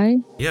your eye.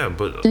 Yeah,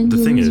 but then the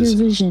you thing lose is,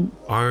 your vision.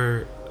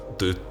 are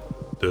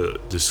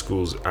the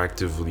schools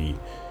actively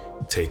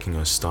taking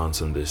a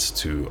stance on this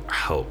to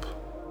help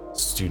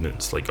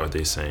students? Like, are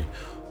they saying,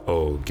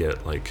 oh,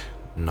 get like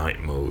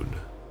night mode,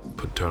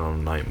 turn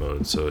on night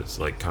mode so it's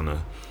like kind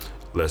of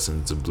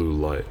lessens the blue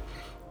light,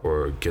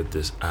 or get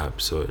this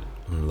app so it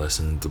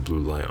lessens the blue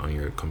light on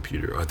your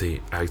computer? Are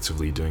they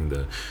actively doing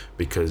that?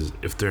 Because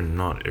if they're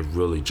not, it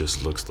really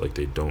just looks like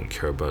they don't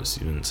care about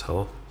students'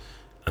 health,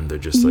 and they're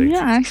just like,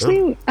 yeah,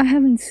 actually, I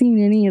haven't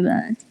seen any of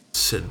that.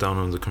 Sit down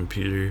on the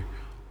computer,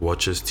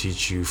 watch us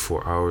teach you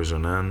for hours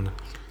on end,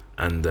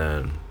 and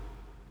then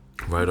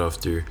right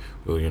after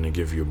we're gonna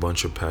give you a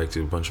bunch of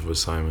practice, a bunch of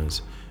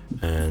assignments,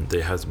 and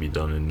they have to be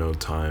done in no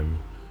time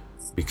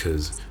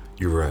because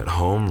you're at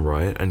home,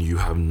 right? And you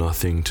have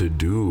nothing to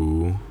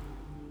do.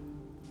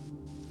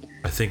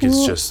 I think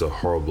it's just a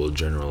horrible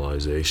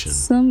generalization.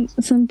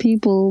 Some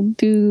people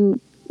do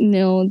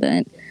know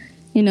that,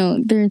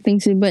 there are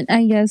things to, but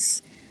I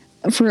guess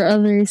for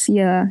others,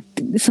 yeah,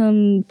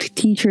 some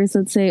teachers,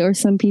 let's say, or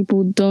some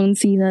people don't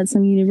see that.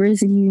 Some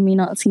universities may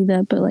not see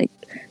that, but like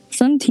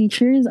some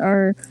teachers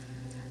are,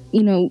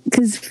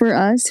 because for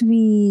us,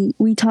 we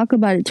talk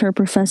about it to our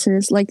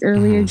professors. Like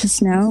earlier,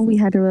 just now, we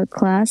had a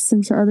class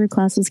since our other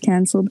class was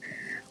canceled.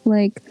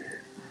 Like,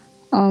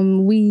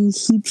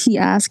 he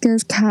asked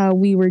us how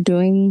we were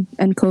doing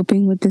and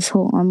coping with this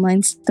whole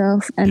online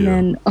stuff, and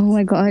then, oh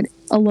my god,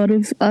 a lot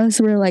of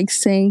us were like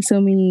saying so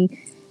many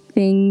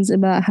things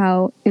about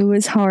how it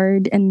was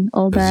hard and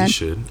all that.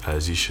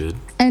 As you should.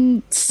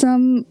 And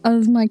some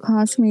of my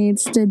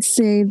classmates did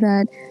say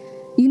that,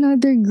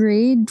 their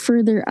grade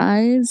for their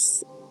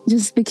eyes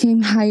just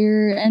became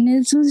higher, and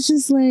it was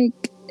just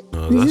like,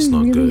 this is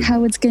not really good.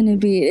 How it's gonna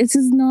be. It's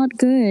just not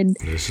good.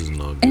 This is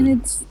not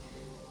good.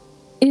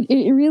 And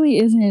it really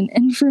isn't.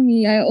 And for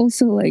me, I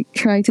also like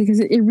try to, because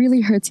it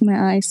really hurts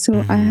my eyes.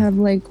 So I have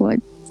like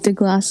the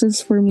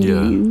glasses for me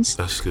to use.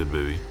 That's good,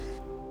 baby.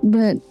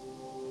 But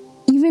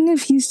even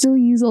if you still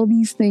use all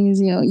these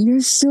things, you're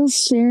still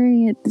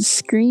staring at the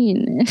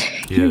screen.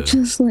 You're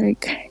just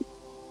like,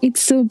 it's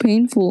so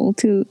painful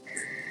too.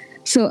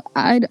 So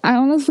I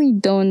honestly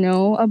don't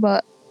know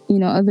about,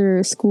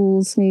 other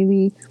schools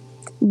maybe,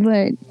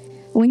 but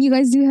when you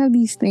guys do have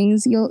these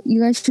things, you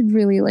guys should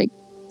really like,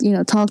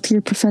 talk to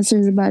your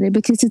professors about it,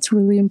 because it's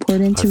really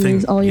important to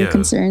raise all your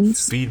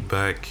concerns.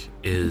 Feedback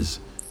is,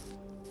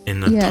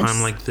 in a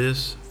time like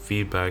this,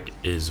 feedback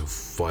is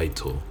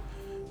vital.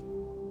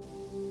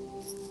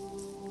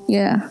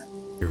 Yeah.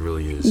 It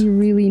really is. You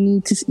really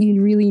need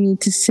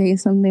to say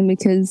something,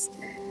 because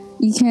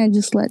you can't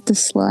just let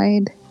this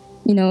slide.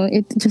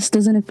 It just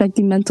doesn't affect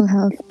the mental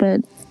health,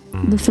 but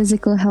the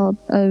physical health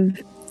of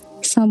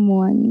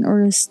someone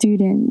or a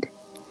student.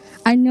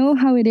 I know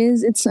how it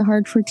is. It's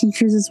hard for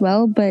teachers as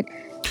well, but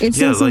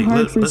it's also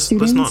hard for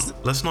students.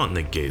 Let's not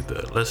negate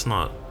that. Let's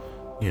not,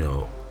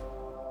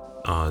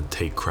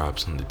 take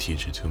craps on the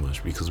teacher too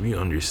much, because we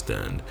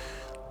understand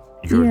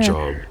your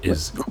job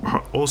is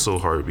also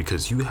hard,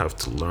 because you have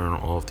to learn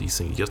all of these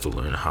things. You have to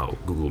learn how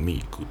Google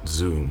Meet,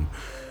 Zoom,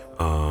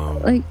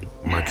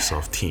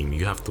 Microsoft Team.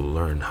 You have to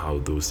learn how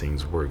those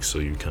things work so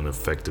you can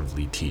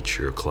effectively teach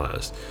your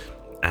class,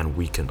 and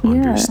we can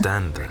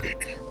understand that.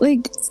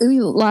 Like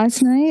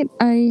last night,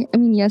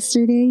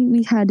 yesterday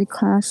we had a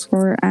class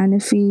for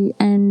ANFI,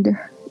 and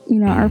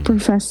our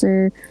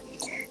professor,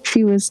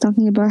 she was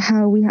talking about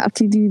how we have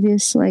to do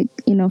this, like,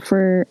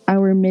 for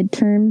our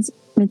midterm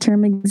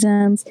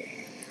exams,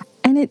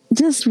 and it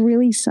just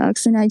really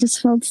sucks. And I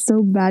just felt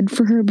so bad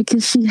for her,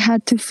 because she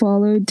had to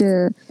follow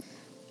the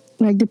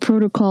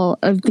protocol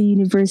of the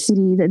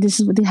university, that this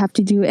is what they have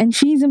to do. And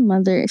she's a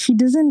mother. She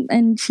doesn't,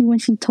 and when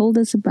she told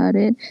us about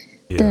it,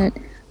 that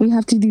we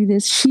have to do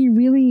this, she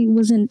really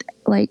wasn't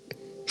like,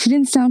 she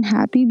didn't sound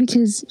happy,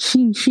 because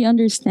she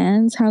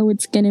understands how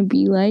it's gonna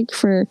be like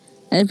for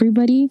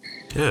everybody.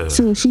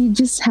 So she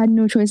just had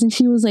no choice, and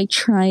she was like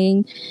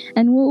trying.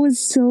 And what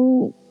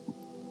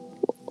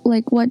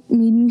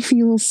made me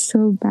feel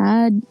so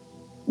bad,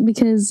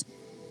 because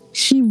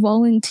she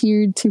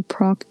volunteered to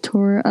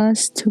proctor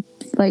us to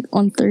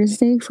on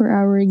Thursday for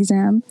our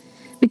exam,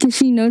 because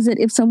she knows that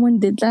if someone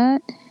did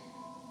that,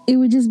 it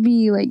would just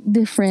be like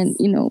different,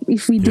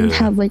 if we didn't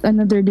have like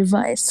another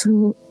device.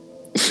 So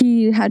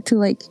she had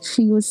to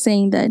she was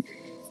saying that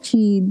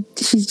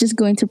she's just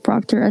going to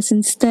proctor us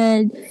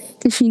instead,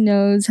 because she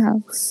knows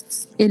how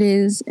it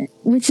is,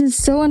 which is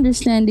so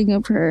understanding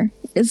of her.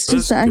 It's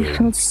just that I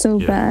felt so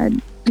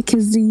bad,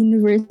 because the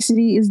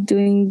university is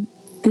doing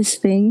this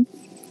thing,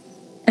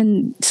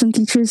 and some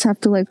teachers have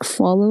to like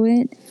follow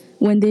it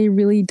when they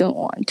really don't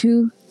want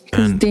to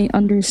because they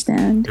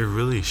understand. It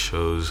really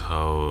shows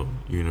how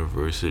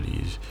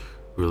universities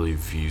really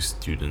view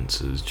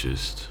students as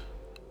just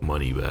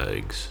money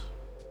bags.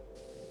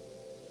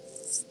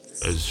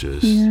 As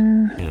just,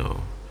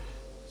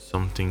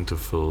 something to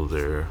fill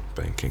their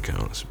bank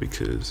accounts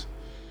because,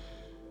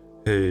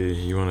 hey,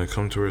 you want to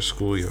come to our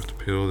school, you have to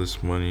pay all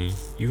this money.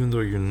 Even though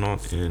you're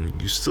not in,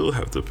 you still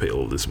have to pay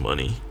all this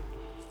money.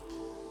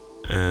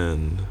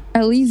 And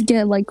at least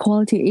get like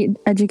quality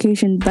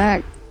education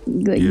back.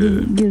 Like,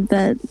 give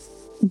that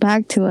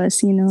back to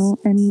us,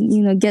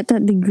 and get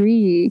that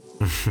degree.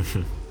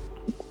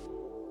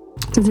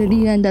 Because at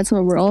the end, that's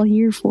what we're all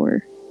here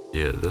for.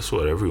 Yeah, that's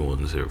what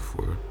everyone's here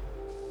for.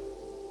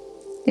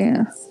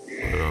 Yeah.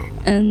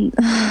 And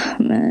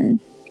man,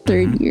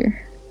 third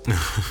year.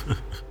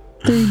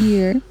 Third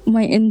year.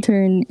 My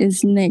intern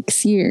is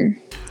next year.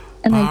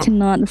 And I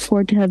cannot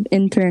afford to have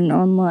intern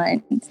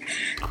online.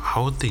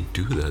 How would they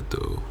do that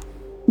though?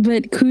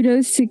 But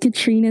kudos to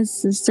Katrina's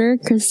sister,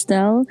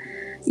 Christelle.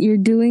 You're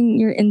doing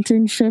your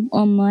internship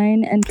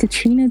online, and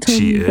Katrina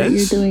told me that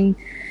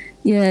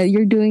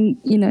you're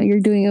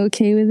doing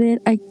okay with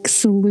it. I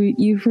salute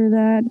you for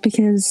that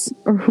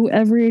or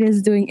whoever it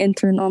is doing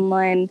intern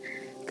online,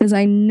 because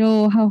I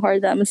know how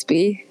hard that must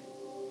be.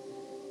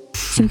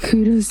 So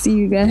kudos to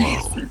you guys.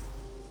 Wow.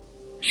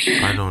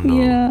 I don't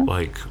know. Yeah.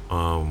 Like,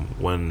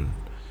 when,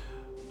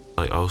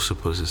 like, I was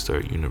supposed to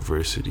start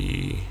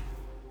university,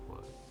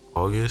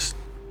 August?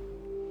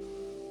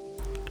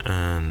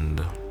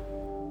 And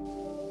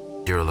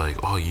you're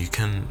like, oh, you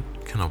can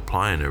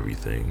apply and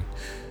everything.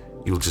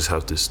 You'll just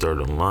have to start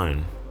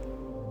online.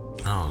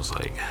 And I was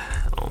like,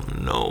 hell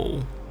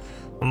no.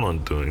 I'm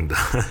not doing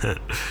that.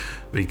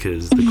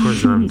 Because the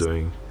course that I'm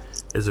doing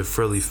is a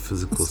fairly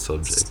physical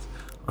subject.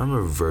 I'm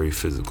a very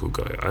physical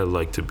guy. I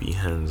like to be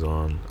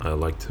hands-on. I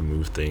like to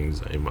move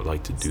things. I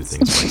like to do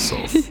things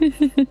myself.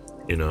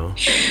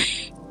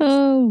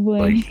 Oh boy.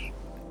 Like,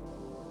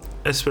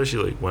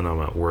 especially like when I'm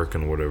at work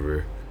and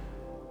whatever.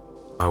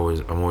 I'm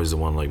always the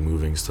one like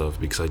moving stuff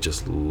because I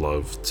just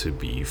love to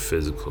be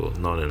physical,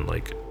 not in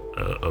like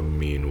a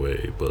mean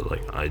way, but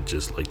like I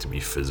just like to be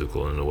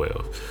physical in a way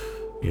of,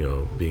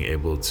 being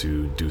able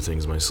to do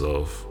things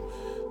myself.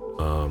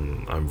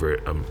 I'm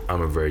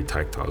a very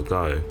tactile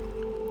guy,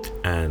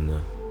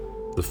 and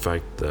the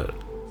fact that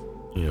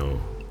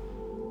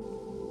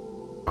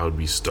I would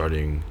be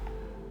starting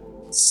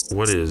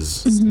what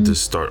is the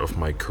start of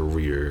my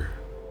career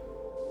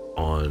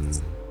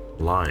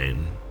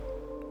online,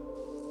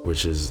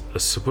 which is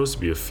supposed to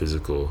be a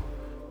physical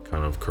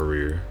kind of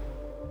career,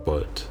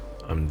 but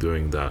I'm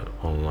doing that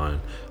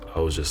online. I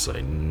was just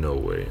like, no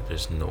way.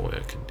 There's no way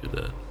I can do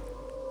that.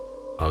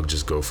 I'll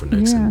just go for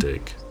next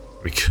intake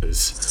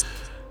because,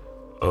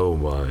 oh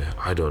my,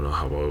 I don't know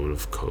how I would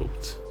have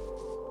coped.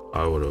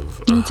 I would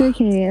have. It's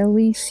okay. At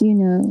least,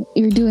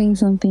 you're doing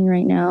something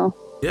right now.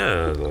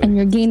 Yeah. Like, and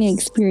you're gaining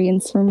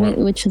experience from it,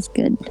 which is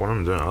good. What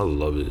I'm doing, I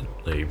love it.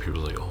 Like,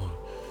 people are like, oh,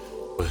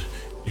 but,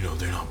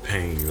 they're not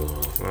paying you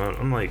off.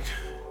 I'm like,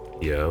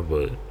 yeah,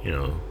 but,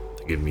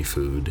 they give me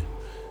food.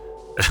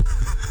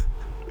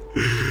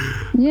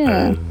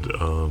 Yeah. And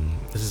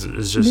it's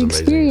just the amazing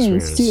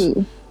experience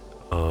too.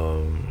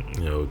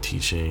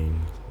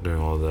 Teaching, doing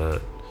all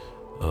that.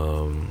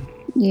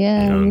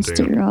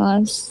 Mr.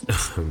 Ross.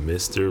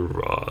 Mr.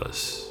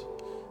 Ross.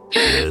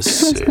 Yes,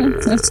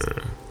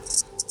 sir.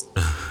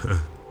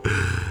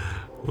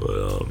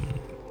 Well,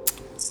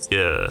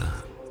 yeah.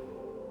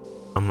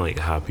 I'm like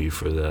happy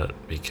for that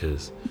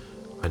because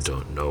I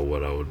don't know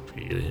what I would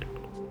be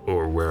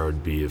or where I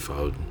would be if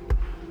I would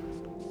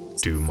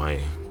do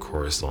my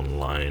course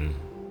online.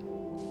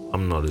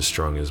 I'm not as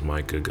strong as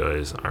Micah,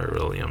 guys. I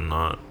really am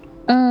not.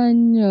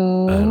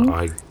 No. And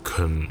I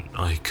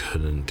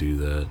couldn't do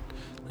that.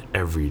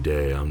 Every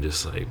day I'm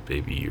just like,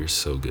 baby, you're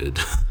so good.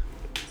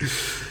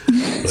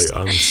 Like,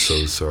 I'm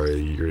so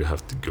sorry you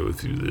have to go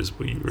through this,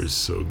 but you were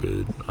so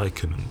good. I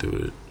couldn't do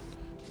it.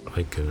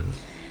 I couldn't.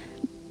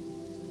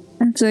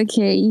 That's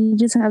okay. You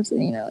just have to,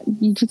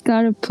 you just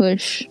gotta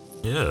push.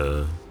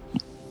 Yeah.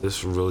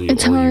 This really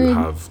it's all hard. You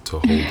have to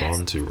hold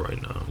on to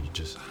right now. You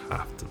just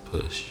have to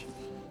push.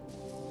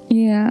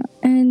 Yeah,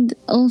 and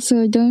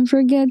also don't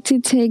forget to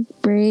take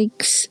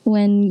breaks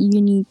when you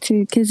need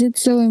to, because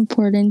it's so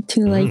important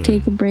to like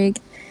take a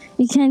break.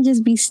 You can't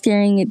just be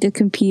staring at the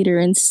computer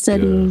and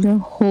studying the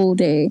whole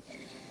day.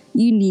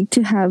 You need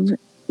to have,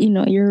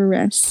 your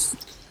rest.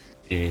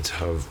 You need to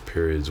have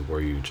periods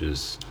where you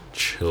just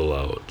chill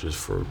out just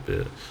for a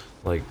bit.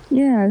 Like,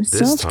 this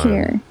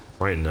self-care. Time,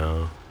 right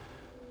now,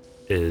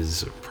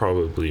 is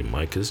probably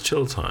Micah's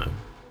chill time.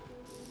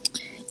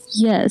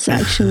 Yes,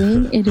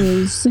 actually, it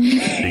is.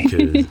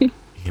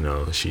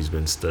 Because, she's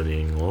been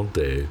studying all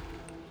day.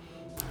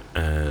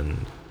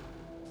 And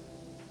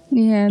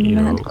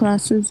math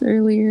classes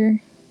earlier.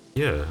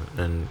 Yeah,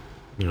 and,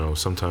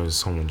 sometimes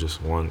someone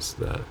just wants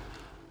that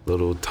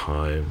little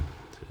time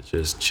to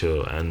just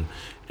chill. And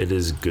it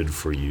is good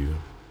for you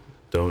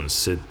don't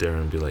sit there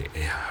and be like,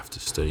 hey, I have to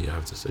study,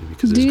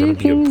 because Do there's gonna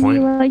be a things you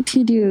point. like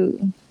to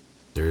do.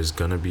 There's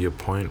gonna be a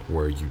point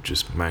where you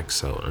just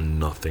max out and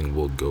nothing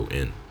will go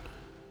in.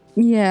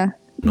 Yeah.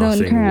 Don't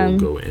Nothing will cram.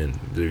 go in.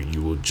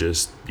 You will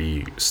just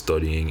be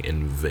studying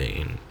in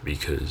vain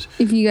because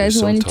If you guys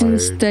you're so wanted to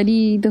tired.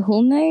 study the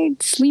whole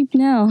night, sleep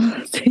now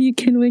so you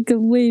can wake up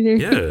later.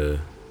 Yeah.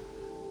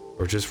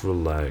 Or just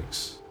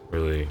relax.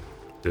 Really.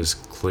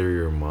 Just clear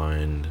your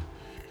mind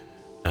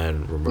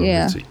and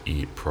remember to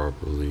eat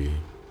properly.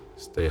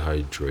 Stay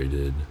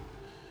hydrated.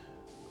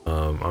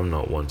 I'm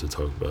not one to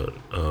talk about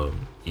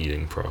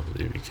eating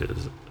properly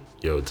because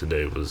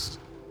today was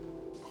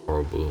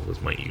horrible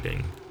with my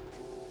eating.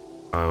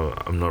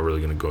 I'm not really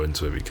gonna go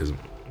into it because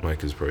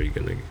Mike is probably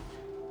gonna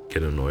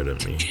get annoyed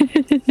at me.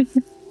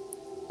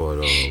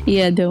 But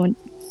yeah, don't.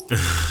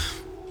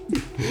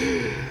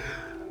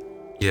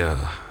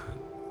 Yeah,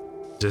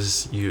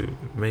 just you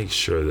make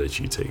sure that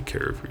you take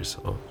care of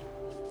yourself.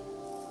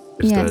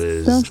 If that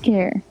is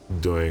self-care.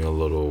 Doing a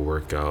little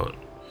workout,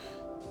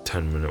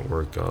 10-minute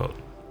workout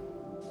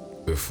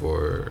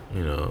before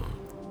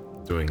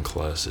doing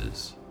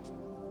classes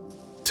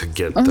to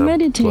get or that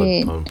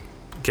meditate. blood pump.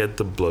 Get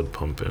the blood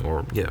pumping,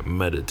 or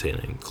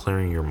meditating,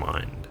 clearing your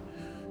mind.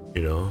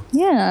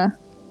 Yeah.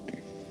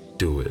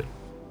 Do it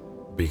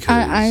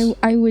because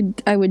I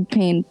would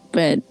paint,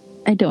 but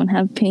I don't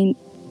have paint.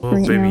 Well,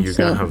 right baby, now, you're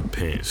gonna have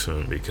paint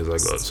soon because I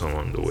got some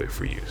on the way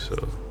for you.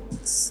 So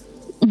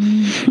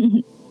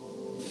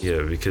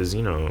yeah, because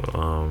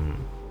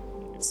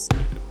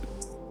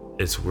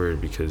it's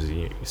weird because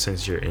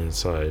since you're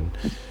inside,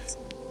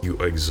 you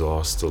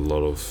exhaust a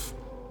lot of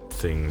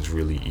things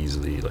really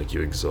easily. Like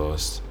you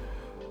exhaust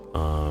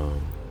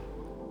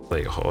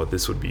like, oh,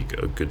 this would be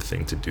a good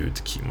thing to do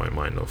to keep my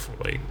mind off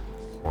like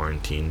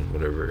quarantine,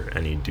 whatever,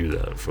 and you do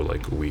that for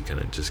like a week and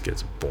it just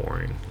gets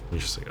boring. You're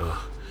just like, ugh.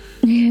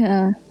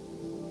 Yeah.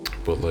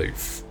 But like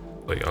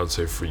I would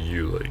say for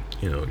you, like,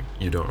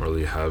 you don't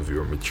really have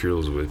your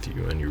materials with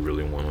you and you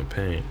really want to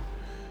paint.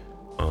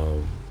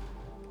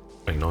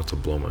 Like, not to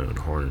blow my own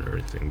horn or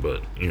anything,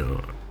 but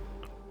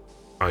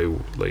I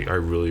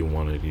really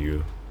wanted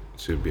you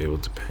to be able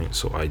to paint,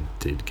 so I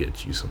did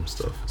get you some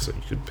stuff so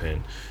you could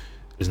paint.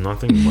 There's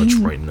nothing much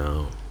right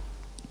now,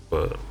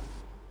 but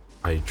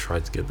I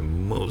tried to get the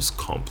most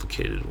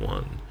complicated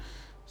one,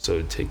 so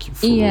it'd take you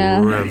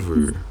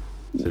forever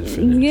to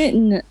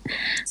finish.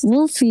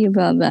 We'll see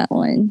about that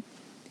one.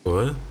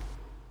 What?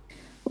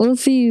 We'll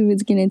see if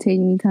it's gonna take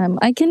me time.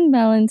 I can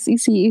balance. You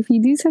see, if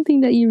you do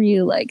something that you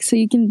really like, so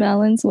you can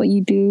balance what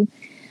you do,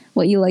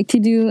 what you like to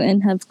do,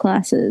 and have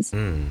classes.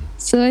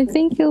 So I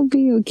think you'll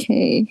be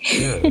okay.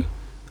 Yeah. And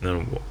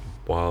then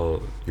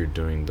while you're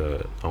doing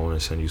that, I want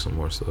to send you some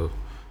more stuff.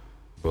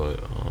 But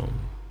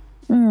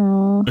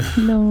Oh,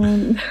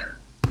 don't.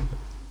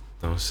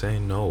 Don't say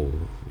no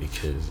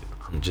because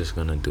I'm just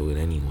gonna do it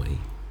anyway.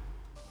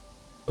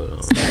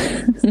 But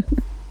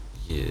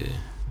yeah.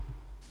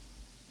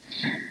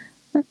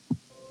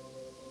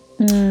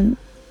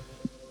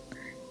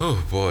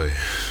 Oh boy.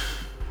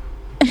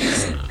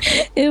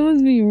 It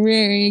must be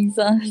very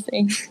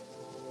exhausting.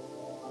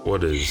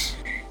 What is?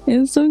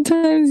 And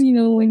sometimes,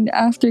 when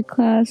after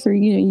class or,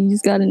 you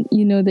just gotta,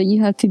 that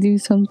you have to do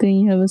something,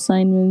 you have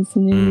assignments,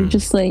 and then you're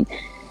just like,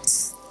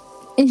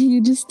 and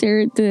you just stare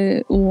at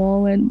the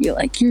wall and be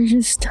like, you're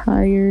just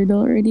tired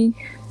already.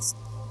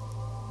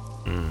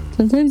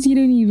 Sometimes you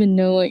don't even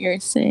know what you're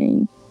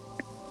saying.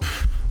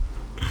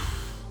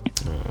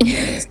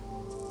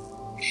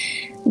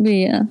 But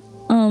yeah,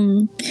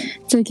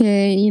 it's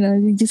okay.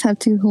 You just have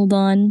to hold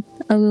on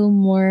a little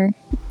more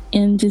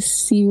and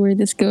just see where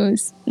this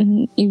goes.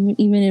 And even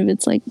if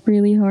it's like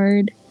really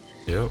hard.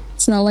 Yep.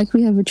 It's not like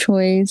we have a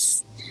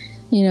choice.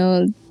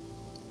 You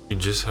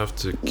just have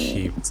to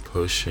keep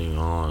pushing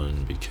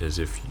on because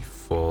if you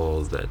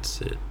fall,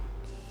 that's it.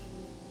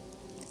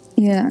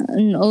 Yeah,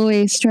 and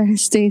always try to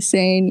stay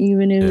sane,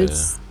 even if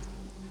it's,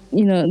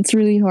 it's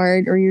really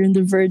hard or you're on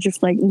the verge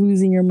of like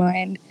losing your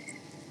mind.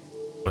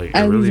 Like,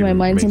 I really lose my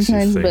mind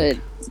sometimes, but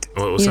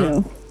what's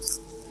that?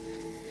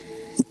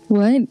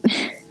 What?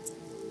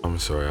 I'm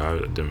sorry, I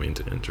didn't mean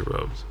to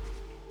interrupt.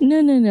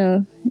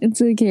 No,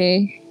 it's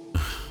okay.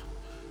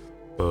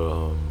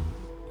 But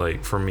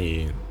like for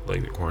me,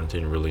 like the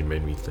quarantine really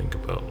made me think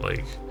about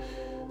like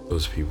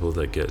those people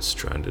that get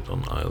stranded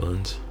on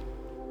islands.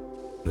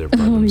 They're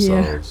by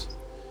themselves,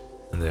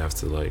 and they have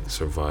to like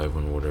survive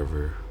on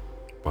whatever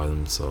by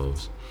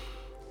themselves.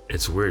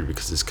 It's weird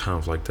because it's kind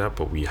of like that,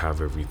 but we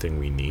have everything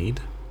we need.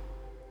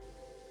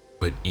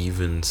 But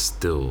even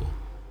still,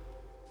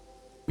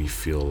 we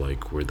feel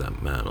like we're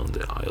that man on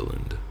the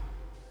island.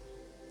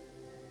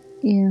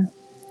 Yeah.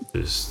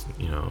 Just,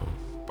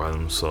 by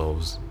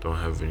themselves, don't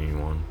have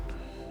anyone.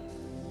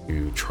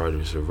 You try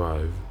to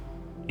survive,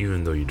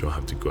 even though you don't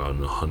have to go out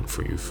and hunt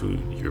for your food.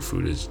 Your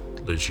food is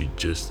literally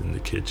just in the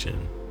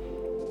kitchen.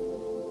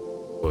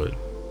 But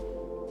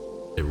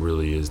it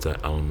really is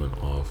that element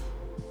of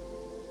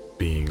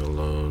being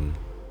alone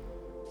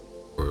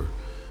or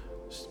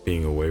just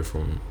being away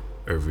from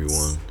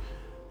everyone,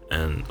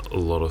 and a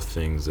lot of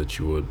things that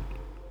you would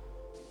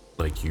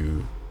like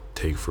you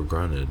take for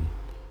granted,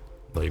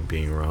 like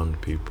being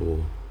around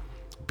people,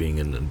 being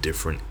in a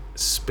different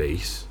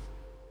space,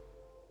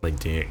 like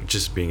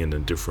just being in a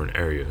different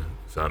area.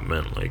 If that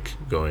meant like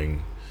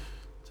going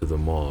to the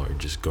mall or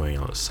just going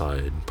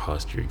outside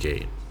past your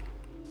gate,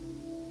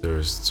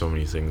 there's so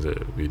many things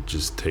that we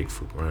just take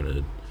for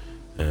granted,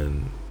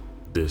 and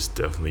this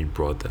definitely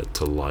brought that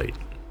to light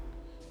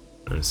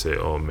and say,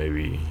 oh,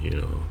 maybe,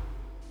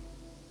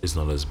 it's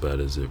not as bad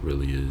as it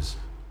really is,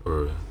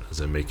 or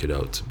as I make it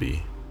out to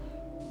be.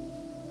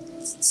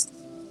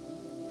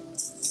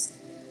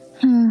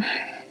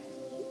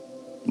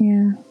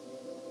 Yeah.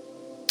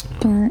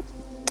 But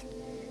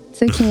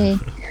it's okay.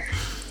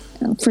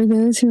 For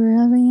those who are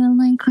having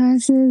online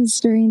classes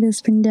during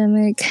this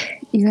pandemic,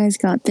 you guys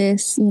got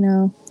this,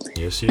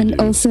 Yes, you and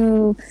do.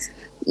 also,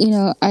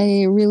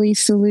 I really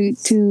salute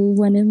to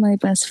one of my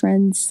best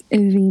friends,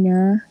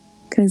 MiNa,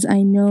 because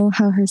I know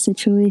how her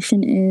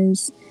situation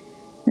is,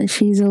 that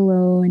she's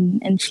alone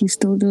and she's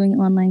still doing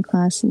online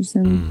classes.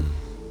 And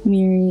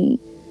Miri,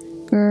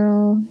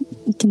 girl,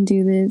 you can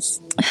do this.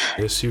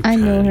 Yes, you I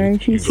can. know her. You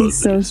She's got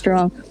so this.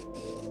 strong.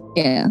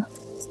 Yeah.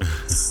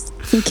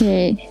 It's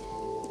okay.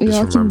 We Just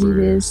all can do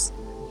remember, this.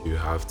 you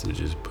have to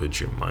just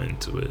put your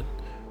mind to it.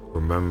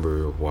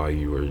 Remember why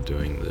you are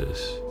doing this,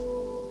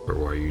 or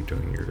why you're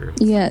doing your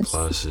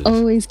classes.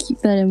 Always keep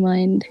that in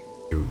mind.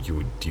 Do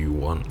you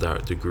want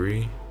that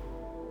degree?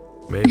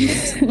 Maybe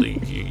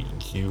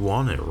like, you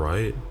want it,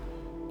 right?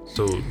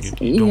 So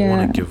you don't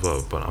want to give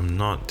up. But I'm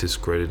not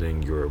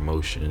discrediting your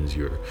emotions,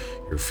 your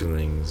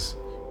feelings,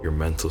 your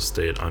mental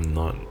state. I'm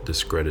not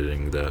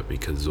discrediting that,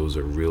 because those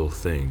are real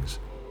things.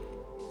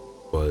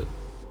 But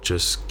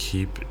just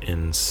keep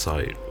in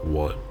sight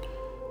what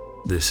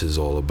this is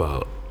all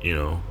about,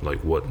 like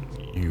what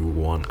you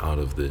want out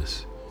of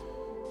this.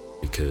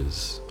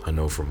 Because I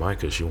know for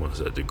Micah, she wants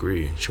that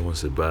degree. She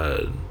wants it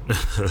bad.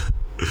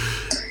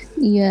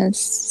 Yes,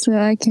 so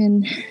I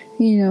can,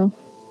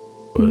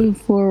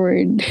 move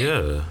forward.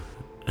 Yeah,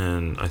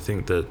 and I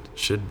think that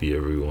should be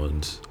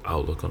everyone's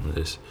outlook on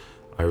this.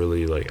 I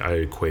really I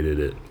equated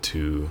it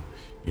to,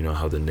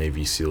 how the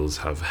Navy SEALs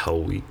have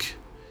Hell Week,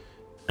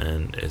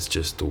 and it's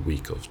just a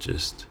week of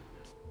just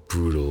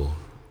brutal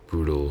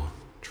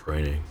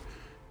training.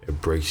 It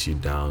breaks you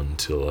down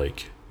to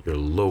your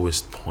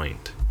lowest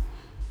point,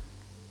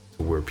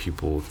 to where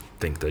people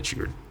think that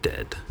you're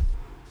dead,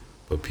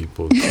 but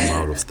people come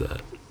out of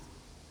that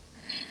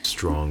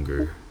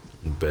stronger,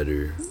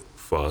 better,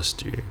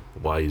 faster,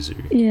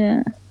 wiser.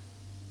 Yeah.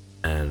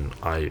 And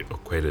I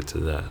equate it to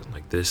that.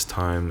 This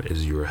time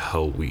is your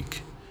Hell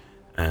Week,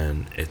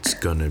 and it's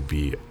gonna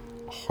be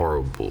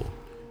horrible.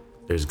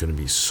 There's gonna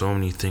be so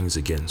many things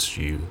against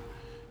you.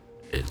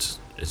 It's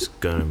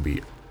gonna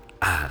be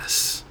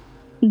ass.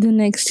 The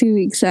next 2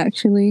 weeks,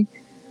 actually.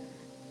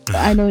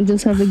 I don't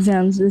just have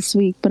exams this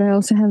week, but I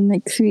also have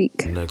next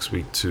week. Next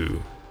week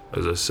too.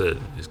 As I said,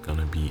 it's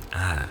gonna be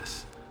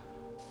ass.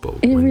 But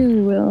it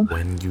really will.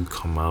 When you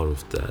come out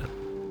of that,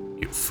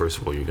 first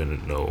of all, you're gonna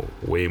know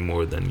way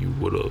more than you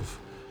would have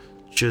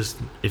just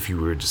if you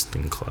were just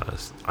in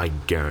class. I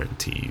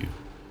guarantee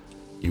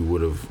you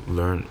would have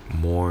learned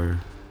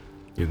more.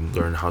 You'd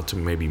learn how to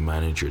maybe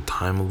manage your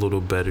time a little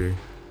better,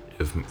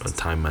 if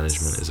time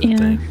management is a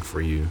thing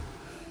for you.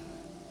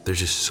 There's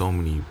just so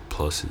many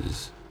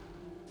pluses.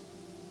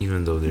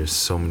 Even though there's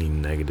so many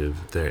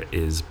negative, there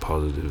is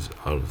positives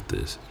out of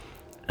this,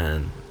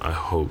 and I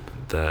hope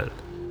that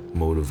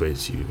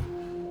motivates you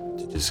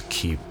to just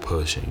keep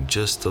pushing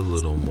just a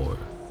little more,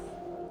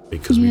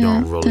 because we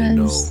don't really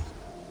know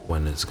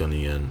when it's gonna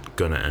end,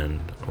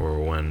 or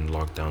when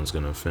lockdown's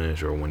gonna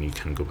finish, or when you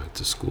can go back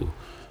to school.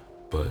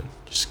 But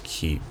just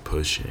keep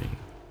pushing.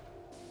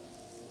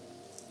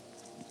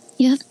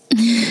 Yep.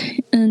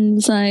 And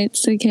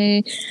besides,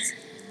 okay,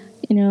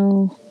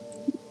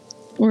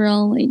 we're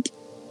all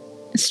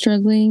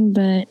struggling,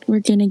 but we're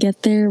gonna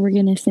get there. We're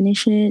gonna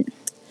finish it.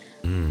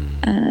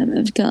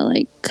 I've got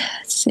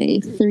say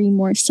 3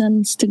 more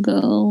sems to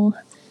go.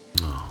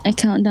 I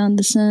count down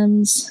the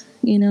sems,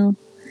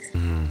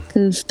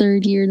 because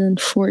 3rd year, then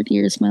 4th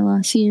year is my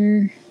last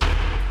year.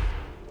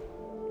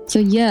 So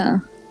yeah.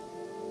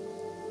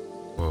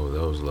 Whoa,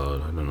 that was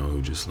loud. I don't know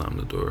who just slammed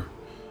the door.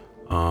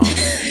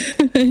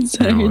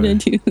 Sorry, anyway,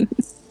 to do.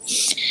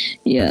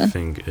 Yeah. I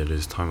think it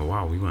is time.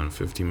 Wow, we went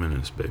 50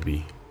 minutes,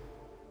 baby.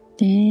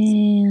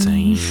 Damn.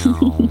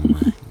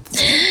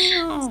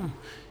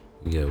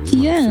 Yeah, we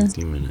went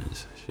 50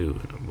 minutes.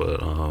 Shoot. But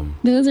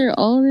those are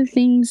all the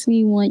things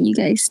we want you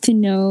guys to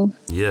know.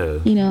 Yeah.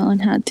 On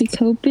how to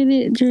cope with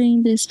it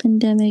during this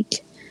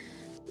pandemic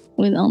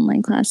with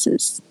online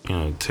classes.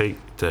 Take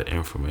that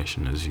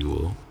information as you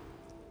will.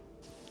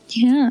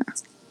 Yeah.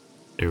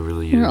 It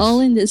really is. We're all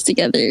in this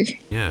together.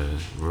 Yeah,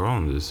 we're all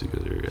in this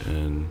together,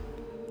 and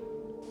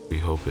we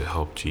hope it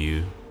helped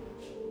you.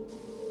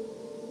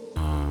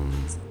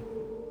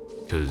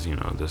 Because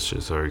that's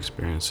just our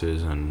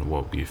experiences and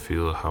what we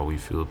feel, how we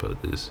feel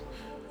about this.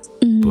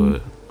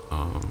 But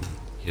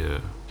yeah,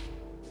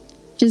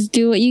 just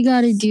do what you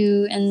gotta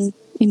do, and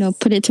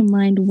put it to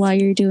mind why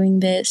you're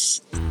doing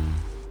this.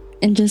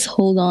 and just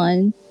hold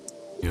on.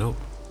 Yep.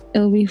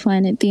 It'll be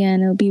fine at the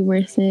end. It'll be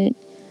worth it.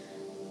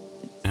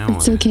 Anyway.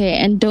 It's okay.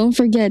 And don't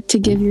forget to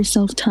give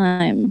yourself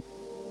time.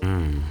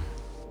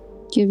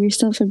 Give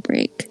yourself a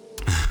break.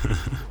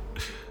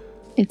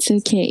 It's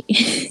okay.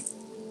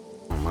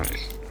 Oh,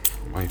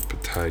 my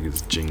tag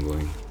is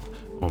jingling.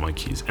 All my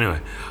keys. Anyway.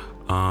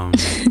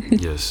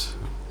 Yes.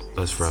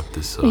 Let's wrap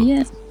this up.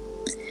 Yeah.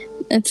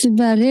 That's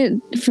about it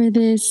for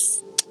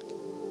this.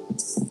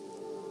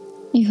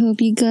 I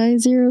hope you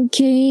guys are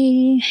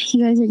okay.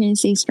 You guys are going to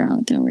stay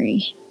strong. Don't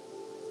worry.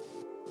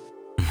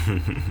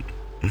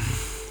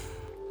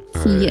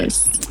 All right.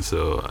 Yes.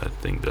 So I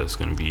think that's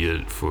going to be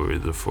it for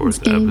the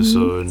 4th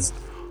episode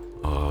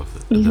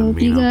of the hope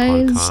MiNa you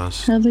guys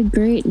podcast. Have a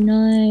great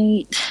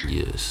night.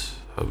 Yes.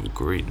 Have a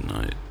great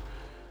night.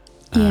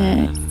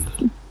 Yeah.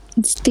 And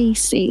stay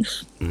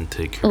safe. And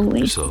take care of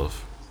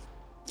yourself.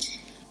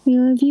 We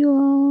love you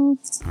all.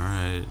 All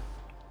right.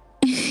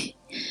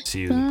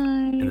 See you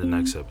in the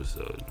next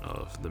episode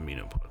of the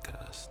MiNa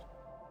podcast.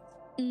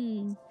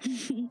 Did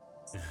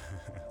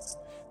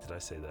I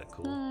say that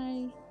cool?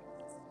 Bye.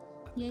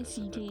 Yes,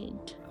 you did.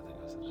 Cool. I think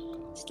I said that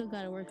cool. Still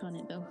gotta work on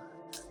it though.